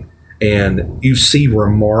going. And you see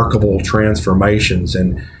remarkable transformations,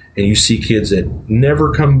 and you see kids that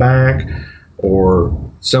never come back,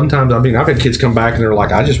 or sometimes, I've had kids come back and they're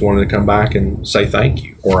like, I just wanted to come back and say thank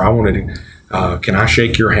you, or I wanted to, can I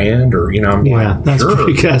shake your hand? Or, I'm like, that's sure.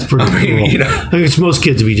 pretty cool. I guess most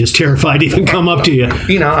kids would be just terrified to even come up to you.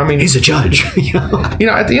 He's a judge.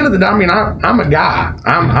 At the end of the day, I'm a guy.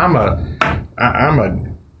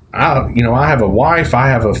 I have a wife. I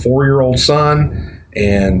have a 4-year-old son.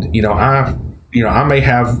 And, I may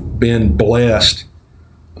have been blessed,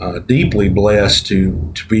 deeply blessed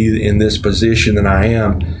to be in this position that I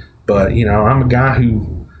am. But, I'm a guy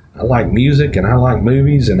who, I like music and I like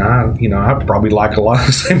movies, and I probably like a lot of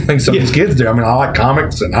the same things some of these kids do. I like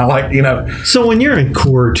comics, and I like, So when you're in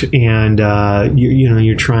court and,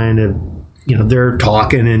 you're trying to, they're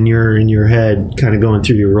talking and you're in your head kind of going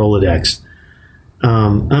through your Rolodex,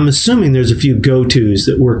 I'm assuming there's a few go-tos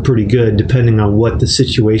that work pretty good depending on what the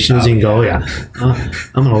situation is. You can go, I'm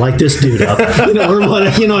going to light this dude up. Or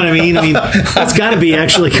what, you know what I mean? That's got to be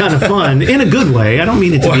actually kind of fun in a good way. I don't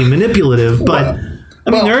mean it to be manipulative, but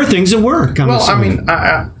there are things that work. I'm assuming.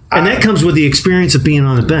 And that comes with the experience of being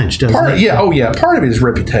on the bench, doesn't it? Yeah. Oh, yeah. Part of it is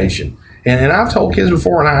reputation. And I've told kids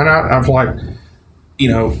before, and I'm like,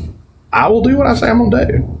 I will do what I say I'm going to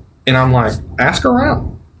do. And I'm like, ask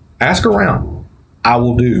around. I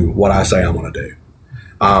will do what I say I'm going to do.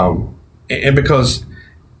 And because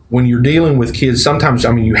when you're dealing with kids, sometimes,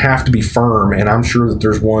 you have to be firm, and I'm sure that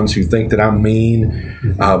there's ones who think that I'm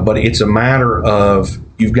mean, but it's a matter of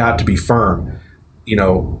you've got to be firm.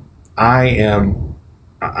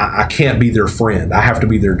 I can't be their friend. I have to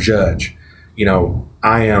be their judge.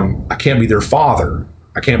 I can't be their father.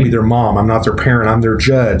 I can't be their mom. I'm not their parent. I'm their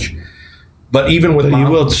judge. But even with you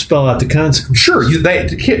will spell out the consequences. Sure.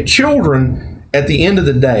 Children, at the end of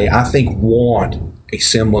the day, I think, want a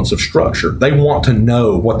semblance of structure. They want to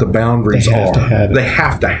know what the boundaries are. They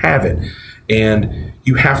have to have it. And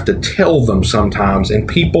you have to tell them sometimes, and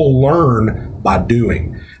people learn by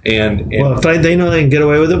doing. And if they know they can get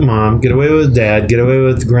away with it, mom, get away with dad, get away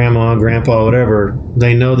with grandma, grandpa, whatever,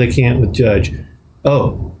 they know they can't with judge.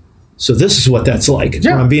 Oh, so this is what that's like.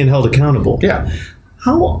 Yeah. I'm being held accountable. Yeah.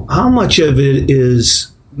 How much of it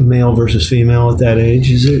is male versus female at that age?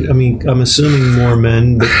 Is it? I'm assuming more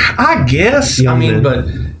men. But I guess. Men. But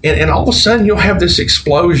and all of a sudden you'll have this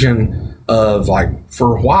explosion of, like,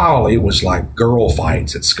 for a while it was like girl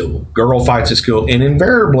fights at school, and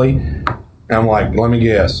invariably I'm like, let me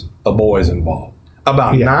guess, a boy's involved.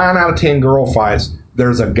 About 9 out of 10 girl fights,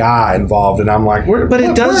 there's a guy involved, and I'm like,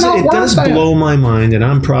 it does blow my mind, and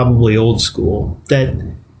I'm probably old school, that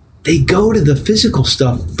they go to the physical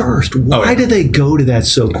stuff first. Why do they go to that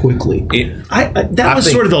so quickly? That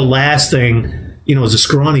was sort of the last thing, as a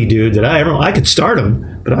scrawny dude that I could start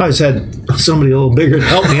him, but I always had somebody a little bigger to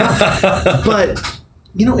help me out. But,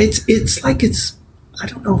 it's like I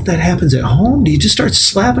don't know if that happens at home. Do you just start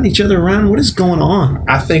slapping each other around? What is going on?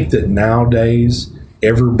 I think that nowadays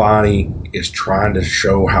everybody is trying to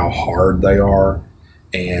show how hard they are,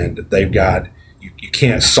 and they've got, you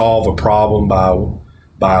can't solve a problem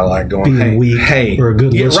by like going, being weak, hey, or a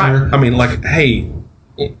good listener. Right. Hey,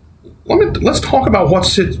 let's talk about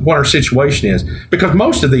what our situation is, because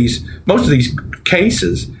most of these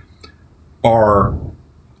cases are,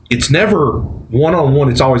 it's never one-on-one.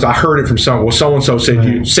 It's always, I heard it from someone. Well, so-and-so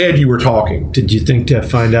said you were talking. Did you think to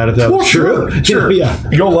find out if that was true? Sure. Yeah.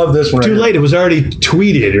 You'll love this one. Too late. It was already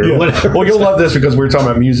tweeted or whatever. Well, you'll love this, because we were talking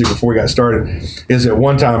about music before we got started. Is that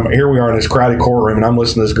one time, here we are in this crowded courtroom, and I'm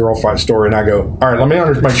listening to this girl fight story, and I go, all right, let me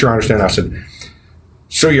make sure I understand. I said,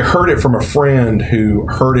 so you heard it from a friend who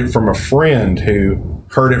heard it from a friend who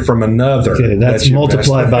heard it from another. Okay, that's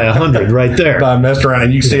multiplied by 100 right there. By messed around,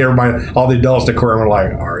 and you see everybody, all the adults in the courtroom are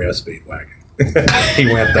like, Aria Speedwagon. He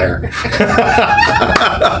went there.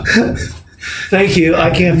 Thank you.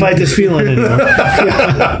 I can't fight this feeling anymore.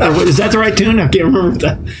 Is that the right tune? I can't remember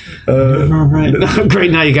that. Right.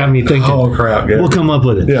 Great. Now you got me thinking. Oh, crap. Yeah. We'll come up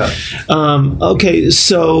with it. Yeah. Okay.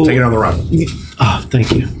 So. Take it on the run. Oh,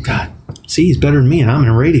 thank you. God. See, he's better than me, and I'm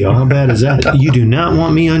in radio. How bad is that? You do not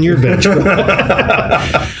want me on your bench.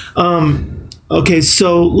 Okay.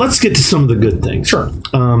 So let's get to some of the good things. Sure.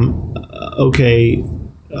 Okay.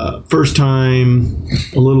 First time,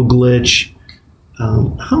 a little glitch.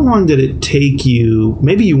 How long did it take you?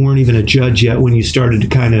 Maybe you weren't even a judge yet when you started to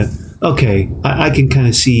kind of okay, I can kind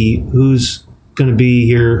of see who's going to be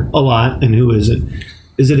here a lot and who isn't.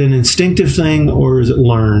 Is it an instinctive thing or is it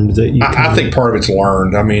learned that you? I think part of it's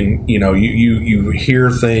learned. I mean, you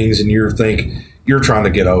hear things and you think you're trying to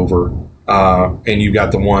get over, and you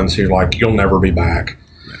got the ones who are like, you'll never be back,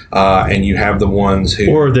 and you have the ones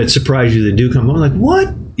who, or that surprise you that do come on, like,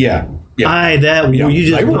 what? Yeah. You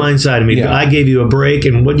just blindsided me. Yeah. I gave you a break,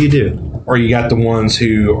 and what'd you do? Or you got the ones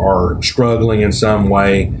who are struggling in some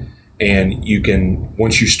way, and you can,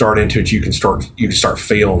 once you start into it, you can start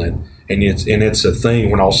feeling it. And it's a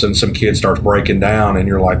thing when all of a sudden some kid starts breaking down and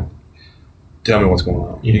you're like, tell me what's going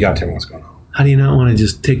on. You got to tell me what's going on. How do you not want to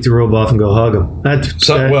just take the robe off and go hug them?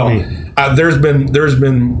 There's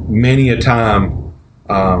been many a time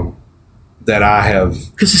that I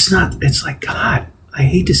have. Because it's like, God, I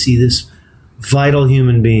hate to see this vital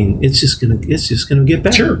human being. It's just gonna get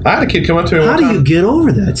better. Sure. I had a kid come up to me. How do you get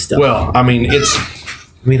over that stuff? Well, I mean,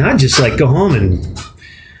 I just like go home and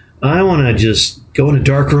I want to just go in a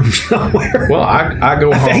dark room somewhere. Well, I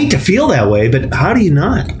go home. I hate to feel that way, but how do you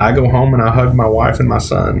not? I go home and I hug my wife and my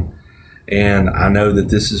son, and I know that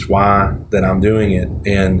this is why that I'm doing it.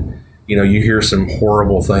 And you hear some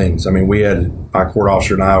horrible things. I mean, my court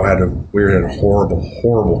officer and I we had a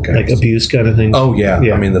horrible case, like abuse kind of thing. Oh yeah.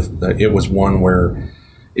 I mean, it was one where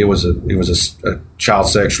it was a child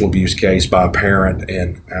sexual abuse case by a parent,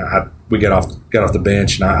 and we got off the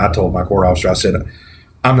bench, and I told my court officer, I said,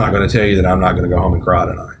 I'm not going to tell you that I'm not going to go home and cry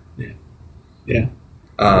tonight. Yeah.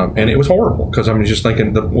 And it was horrible because I'm just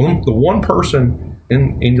thinking the one person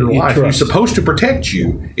in your life who's supposed to protect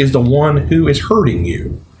you is the one who is hurting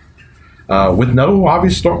you. With no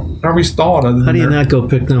obvious thought. How do you not go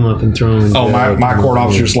pick them up and throw them in jail? My court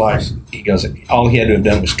officer's like, he goes, all he had to have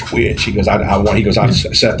done was twitch. He goes, I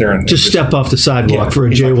sat there and just step off the sidewalk for a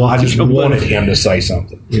jaywalk. I just wanted him to say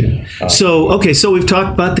something. Yeah. So we've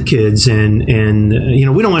talked about the kids, and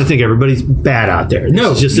we don't want to think everybody's bad out there.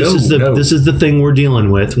 This is the thing we're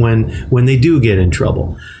dealing with when they do get in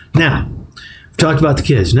trouble. Now, we've talked about the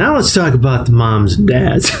kids. Now let's talk about the moms and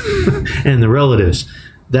dads and the relatives.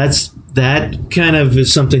 That kind of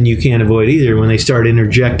is something you can't avoid either when they start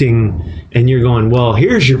interjecting and you're going, well,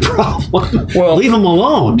 here's your problem. Well, leave them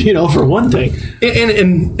alone, for one thing.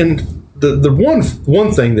 And the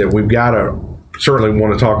one thing that we've got to certainly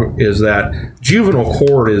want to talk is that juvenile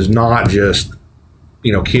court is not just,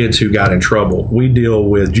 kids who got in trouble. We deal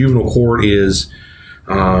with juvenile court is,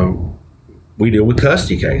 we deal with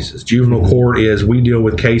custody cases. Juvenile court is we deal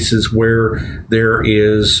with cases where there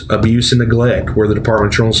is abuse and neglect, where the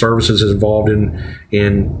Department of Children's Services is involved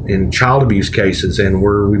in child abuse cases, and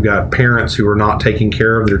where we've got parents who are not taking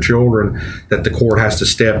care of their children that the court has to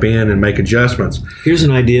step in and make adjustments. Here's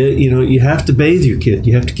an idea. You have to bathe your kid.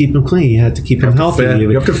 You have to keep them clean. You have to keep them healthy.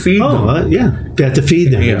 You have to feed them. You have to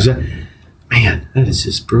feed them. Yeah. Exactly. Man, that is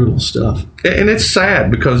just brutal stuff. And it's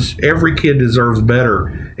sad because every kid deserves better.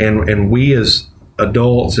 And we as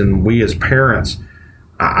adults and we as parents,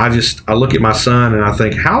 I look at my son and I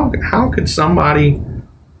think, how could somebody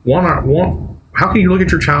how can you look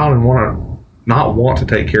at your child and not want to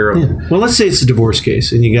take care of them? Well, let's say it's a divorce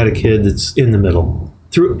case and you got a kid that's in the middle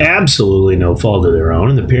through absolutely no fault of their own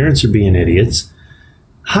and the parents are being idiots.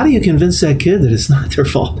 How do you convince that kid that it's not their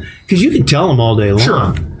fault? Because you can tell them all day long.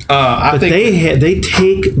 Sure. But they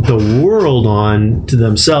take the world on to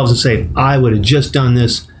themselves and say, I would have just done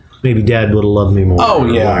this. Maybe Dad would have loved me more. Oh,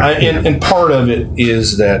 yeah. And part of it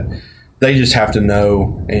is that they just have to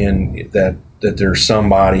know and that there's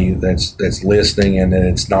somebody that's listening and that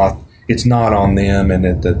it's not on them.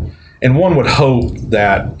 And one would hope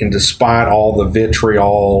that, and despite all the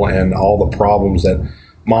vitriol and all the problems that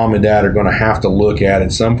mom and dad are going to have to look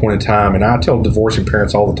at some point in time, and I tell divorcing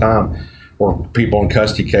parents all the time, or people in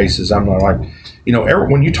custody cases, I'm not like,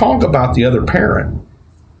 when you talk about the other parent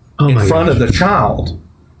in front of the child,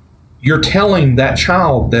 you're telling that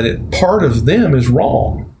child that part of them is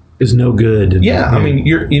wrong, is no good. Yeah, I mean,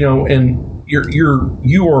 you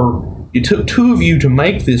took two of you to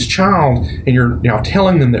make this child, and you're now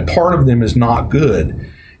telling them that part of them is not good.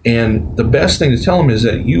 And the best thing to tell them is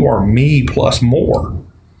that you are me plus more.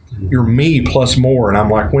 You're me plus more. And I'm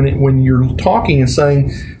like, when you're talking and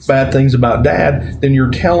saying bad things about Dad, then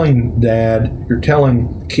you're telling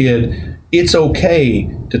the kid, it's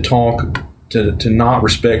okay to talk, to not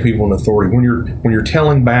respect people in authority. When you're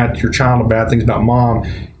telling your child bad things about Mom,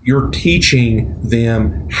 you're teaching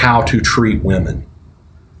them how to treat women.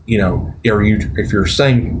 If you're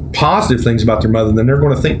saying positive things about their mother, then they're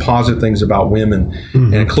going to think positive things about women,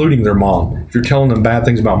 and including their mom. If you're telling them bad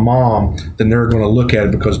things about Mom, then they're going to look at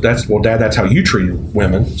it because Dad, that's how you treat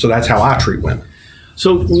women, so that's how I treat women.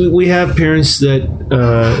 So we have parents that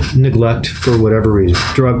neglect for whatever reason,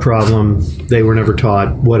 drug problem, they were never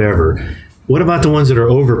taught, whatever. What about the ones that are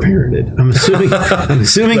overparented? I'm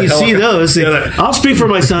assuming you see those. I'll speak for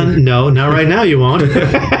my son. No, not right now. You won't.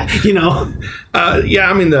 You know. Yeah,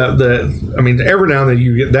 I mean every now and then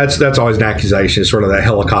you get that's always an accusation, sort of that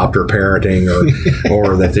helicopter parenting,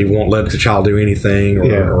 or that they won't let the child do anything,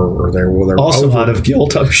 or they're also out of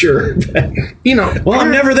guilt, I'm sure. You know, well,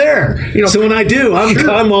 I'm never there. You know, so when I do,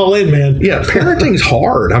 I'm all in, man. Yeah, parenting's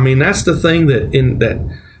hard. I mean, that's the thing that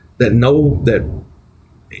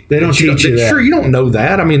they don't teach you that. Sure, you don't know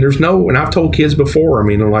that. I mean, and I've told kids before, I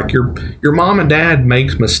mean, like your mom and dad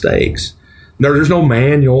makes mistakes. There's no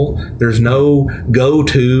manual. There's no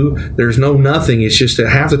go-to. There's no nothing. It's just that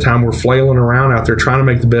half the time we're flailing around out there trying to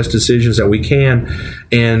make the best decisions that we can.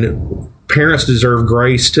 And parents deserve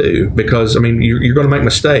grace too, because, I mean, you're going to make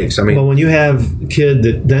mistakes. I mean, well, when you have a kid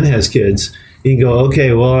that then has kids, you can go,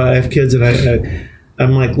 okay, well, I have kids and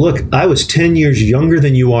I'm like, look, I was 10 years younger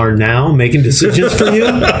than you are now making decisions for you.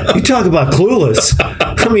 You talk about clueless.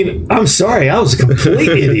 I mean, I'm sorry. I was a complete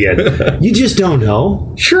idiot. You just don't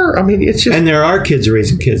know. Sure. I mean, it's just... And there are kids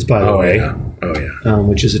raising kids, by the way. Yeah. Oh, yeah.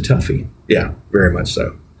 Which is a toughie. Yeah, very much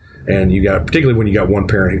so. And particularly when you got one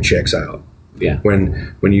parent who checks out. Yeah.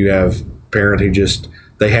 When you have a parent who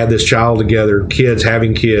they had this child together,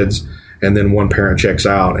 having kids, and then one parent checks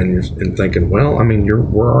out and you're thinking, well, I mean,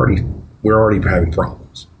 we're already having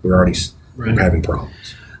problems. We're already having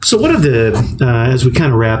problems. So what are as we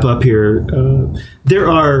kind of wrap up here, there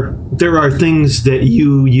are things that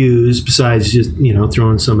you use besides just,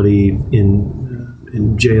 throwing somebody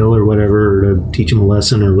in jail or whatever, or to teach them a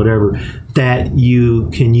lesson or whatever, that you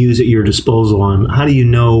can use at your disposal on. How do you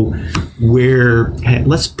know where, hey,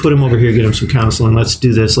 let's put him over here, get him some counseling, let's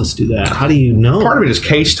do this, let's do that. How do you know? Part of it is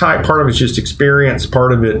case type, part of it's just experience,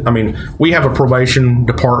 part of it, I mean, we have a probation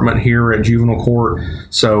department here at juvenile court,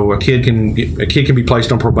 so a kid can be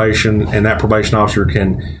placed on probation, and that probation officer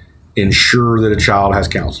can ensure that a child has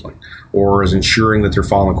counseling or is ensuring that they're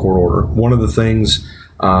following court order. One of the things,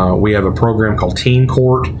 we have a program called Teen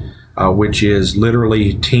Court, which is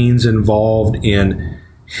literally teens involved in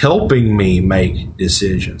helping me make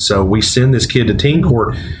decisions. So we send this kid to teen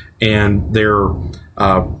court, and their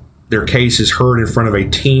case is heard in front of a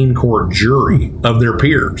teen court jury of their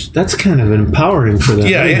peers. That's kind of empowering for them.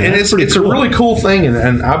 Yeah, and it's cool. A really cool thing,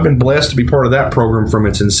 and I've been blessed to be part of that program from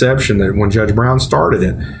its inception, that when Judge Brown started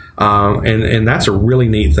it, and that's a really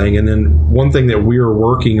neat thing. And then one thing that we are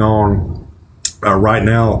working on right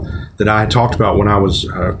now that I had talked about when I was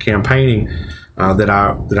campaigning, that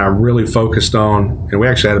I really focused on, and we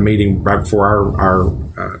actually had a meeting right before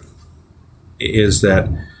our is that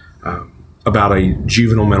about a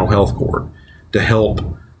juvenile mental health court to help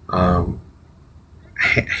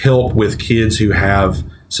with kids who have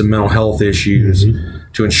some mental health issues,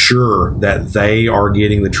 to ensure that they are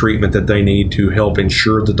getting the treatment that they need, to help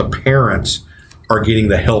ensure that the parents are getting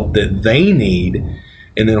the help that they need.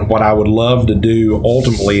 And then what I would love to do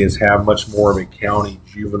ultimately is have much more of a county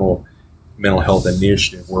juvenile mental health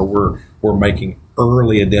initiative where we're making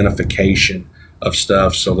early identification of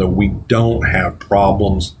stuff so that we don't have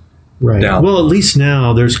problems. Right. Well, at least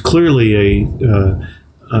now there's clearly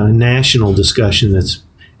a national discussion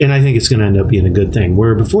and I think it's going to end up being a good thing.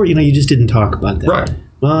 Where before, you just didn't talk about that. Right.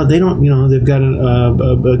 Well, they don't, they've got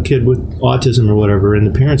a kid with autism or whatever, and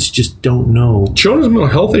the parents just don't know. Children's mental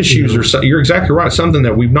health issues are, you're exactly right, something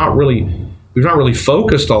that we've not really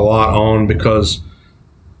focused a lot on, because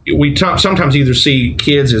we sometimes either see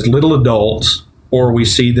kids as little adults or we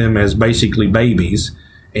see them as basically babies.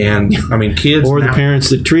 And I mean, kids or the parents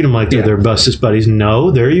that treat them like they're their bestest buddies.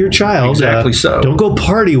 No, they're your child. Exactly so. Don't go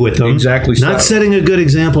party with them. Exactly so. Not setting a good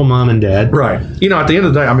example, mom and dad. Right. At the end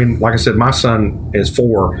of the day, I mean, like I said, my son is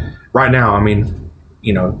 4 right now. I mean,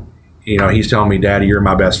 he's telling me, "Daddy, you're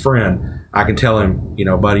my best friend." I can tell him,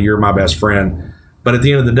 "Buddy, you're my best friend." But at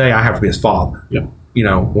the end of the day, I have to be his father. Yep.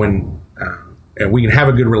 And we can have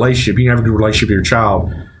a good relationship. You can have a good relationship with your child,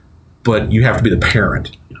 but you have to be the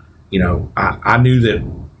parent. I knew that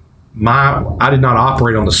I did not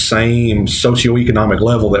operate on the same socioeconomic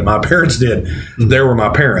level that my parents did. Mm-hmm. They were my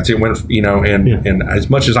parents. It went, and as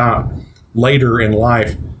much as I later in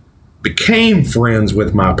life became friends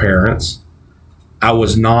with my parents, we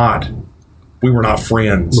were not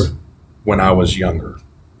friends when I was younger.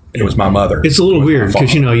 It was my mother. It's a little weird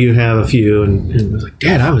because, you have a few and it was like,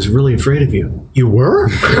 Dad, I was really afraid of you. You were?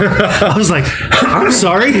 I was like, I'm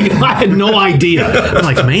sorry. I had no idea. I'm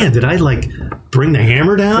like, man, did I bring the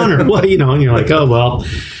hammer down or what? And you're like, oh, well,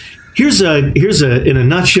 here's in a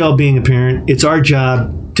nutshell, being a parent, it's our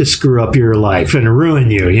job to screw up your life and ruin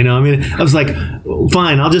you. I mean, I was like,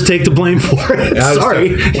 fine, I'll just take the blame for it.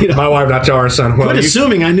 Sorry. My wife and I tell our son, well,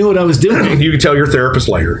 assuming I knew what I was doing. You can tell your therapist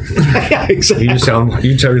later. Yeah, exactly.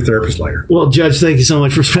 You tell your therapist later. Well, Judge, thank you so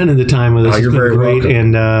much for spending the time with us. You're very great,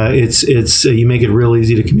 welcome. And it's you make it real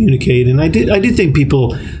easy to communicate. And I do think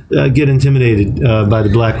people get intimidated by the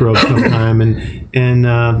black robe sometime,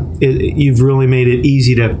 and you've really made it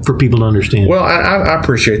easy for people to understand. Well, I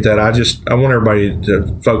appreciate that. I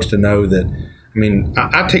want folks to know that. I mean,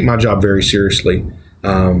 I take my job very seriously,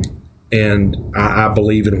 and I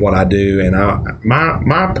believe in what I do. And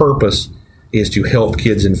my purpose is to help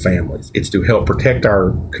kids and families. It's to help protect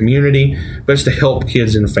our community, but it's to help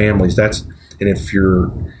kids and families. That's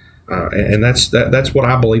what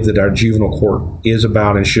I believe that our juvenile court is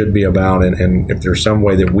about and should be about. And if there's some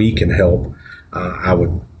way that we can help, I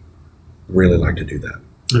would really like to do that.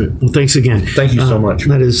 Well, thanks again. Thank you so much.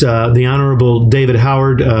 That is the Honorable David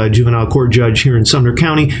Howard, juvenile court judge here in Sumner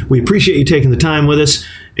County. We appreciate you taking the time with us,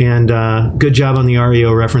 and good job on the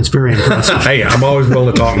REO reference. Very impressive. Hey, I'm always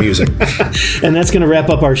willing to talk music. And that's going to wrap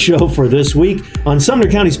up our show for this week. On Sumner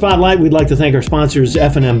County Spotlight, we'd like to thank our sponsors,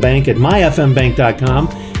 F&M Bank at myfmbank.com,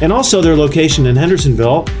 and also their location in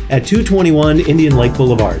Hendersonville at 221 Indian Lake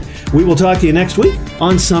Boulevard. We will talk to you next week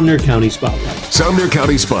on Sumner County Spotlight. Sumner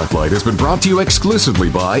County Spotlight has been brought to you exclusively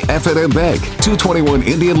by F&M Bank, 221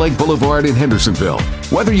 Indian Lake Boulevard in Hendersonville.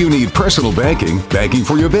 Whether you need personal banking, banking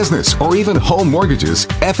for your business, or even home mortgages,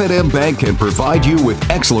 F&M Bank can provide you with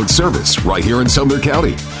excellent service right here in Sumner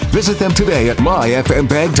County. Visit them today at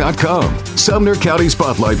myfmbank.com. Sumner County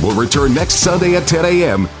Spotlight will return next Sunday at 10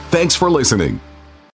 a.m. Thanks for listening.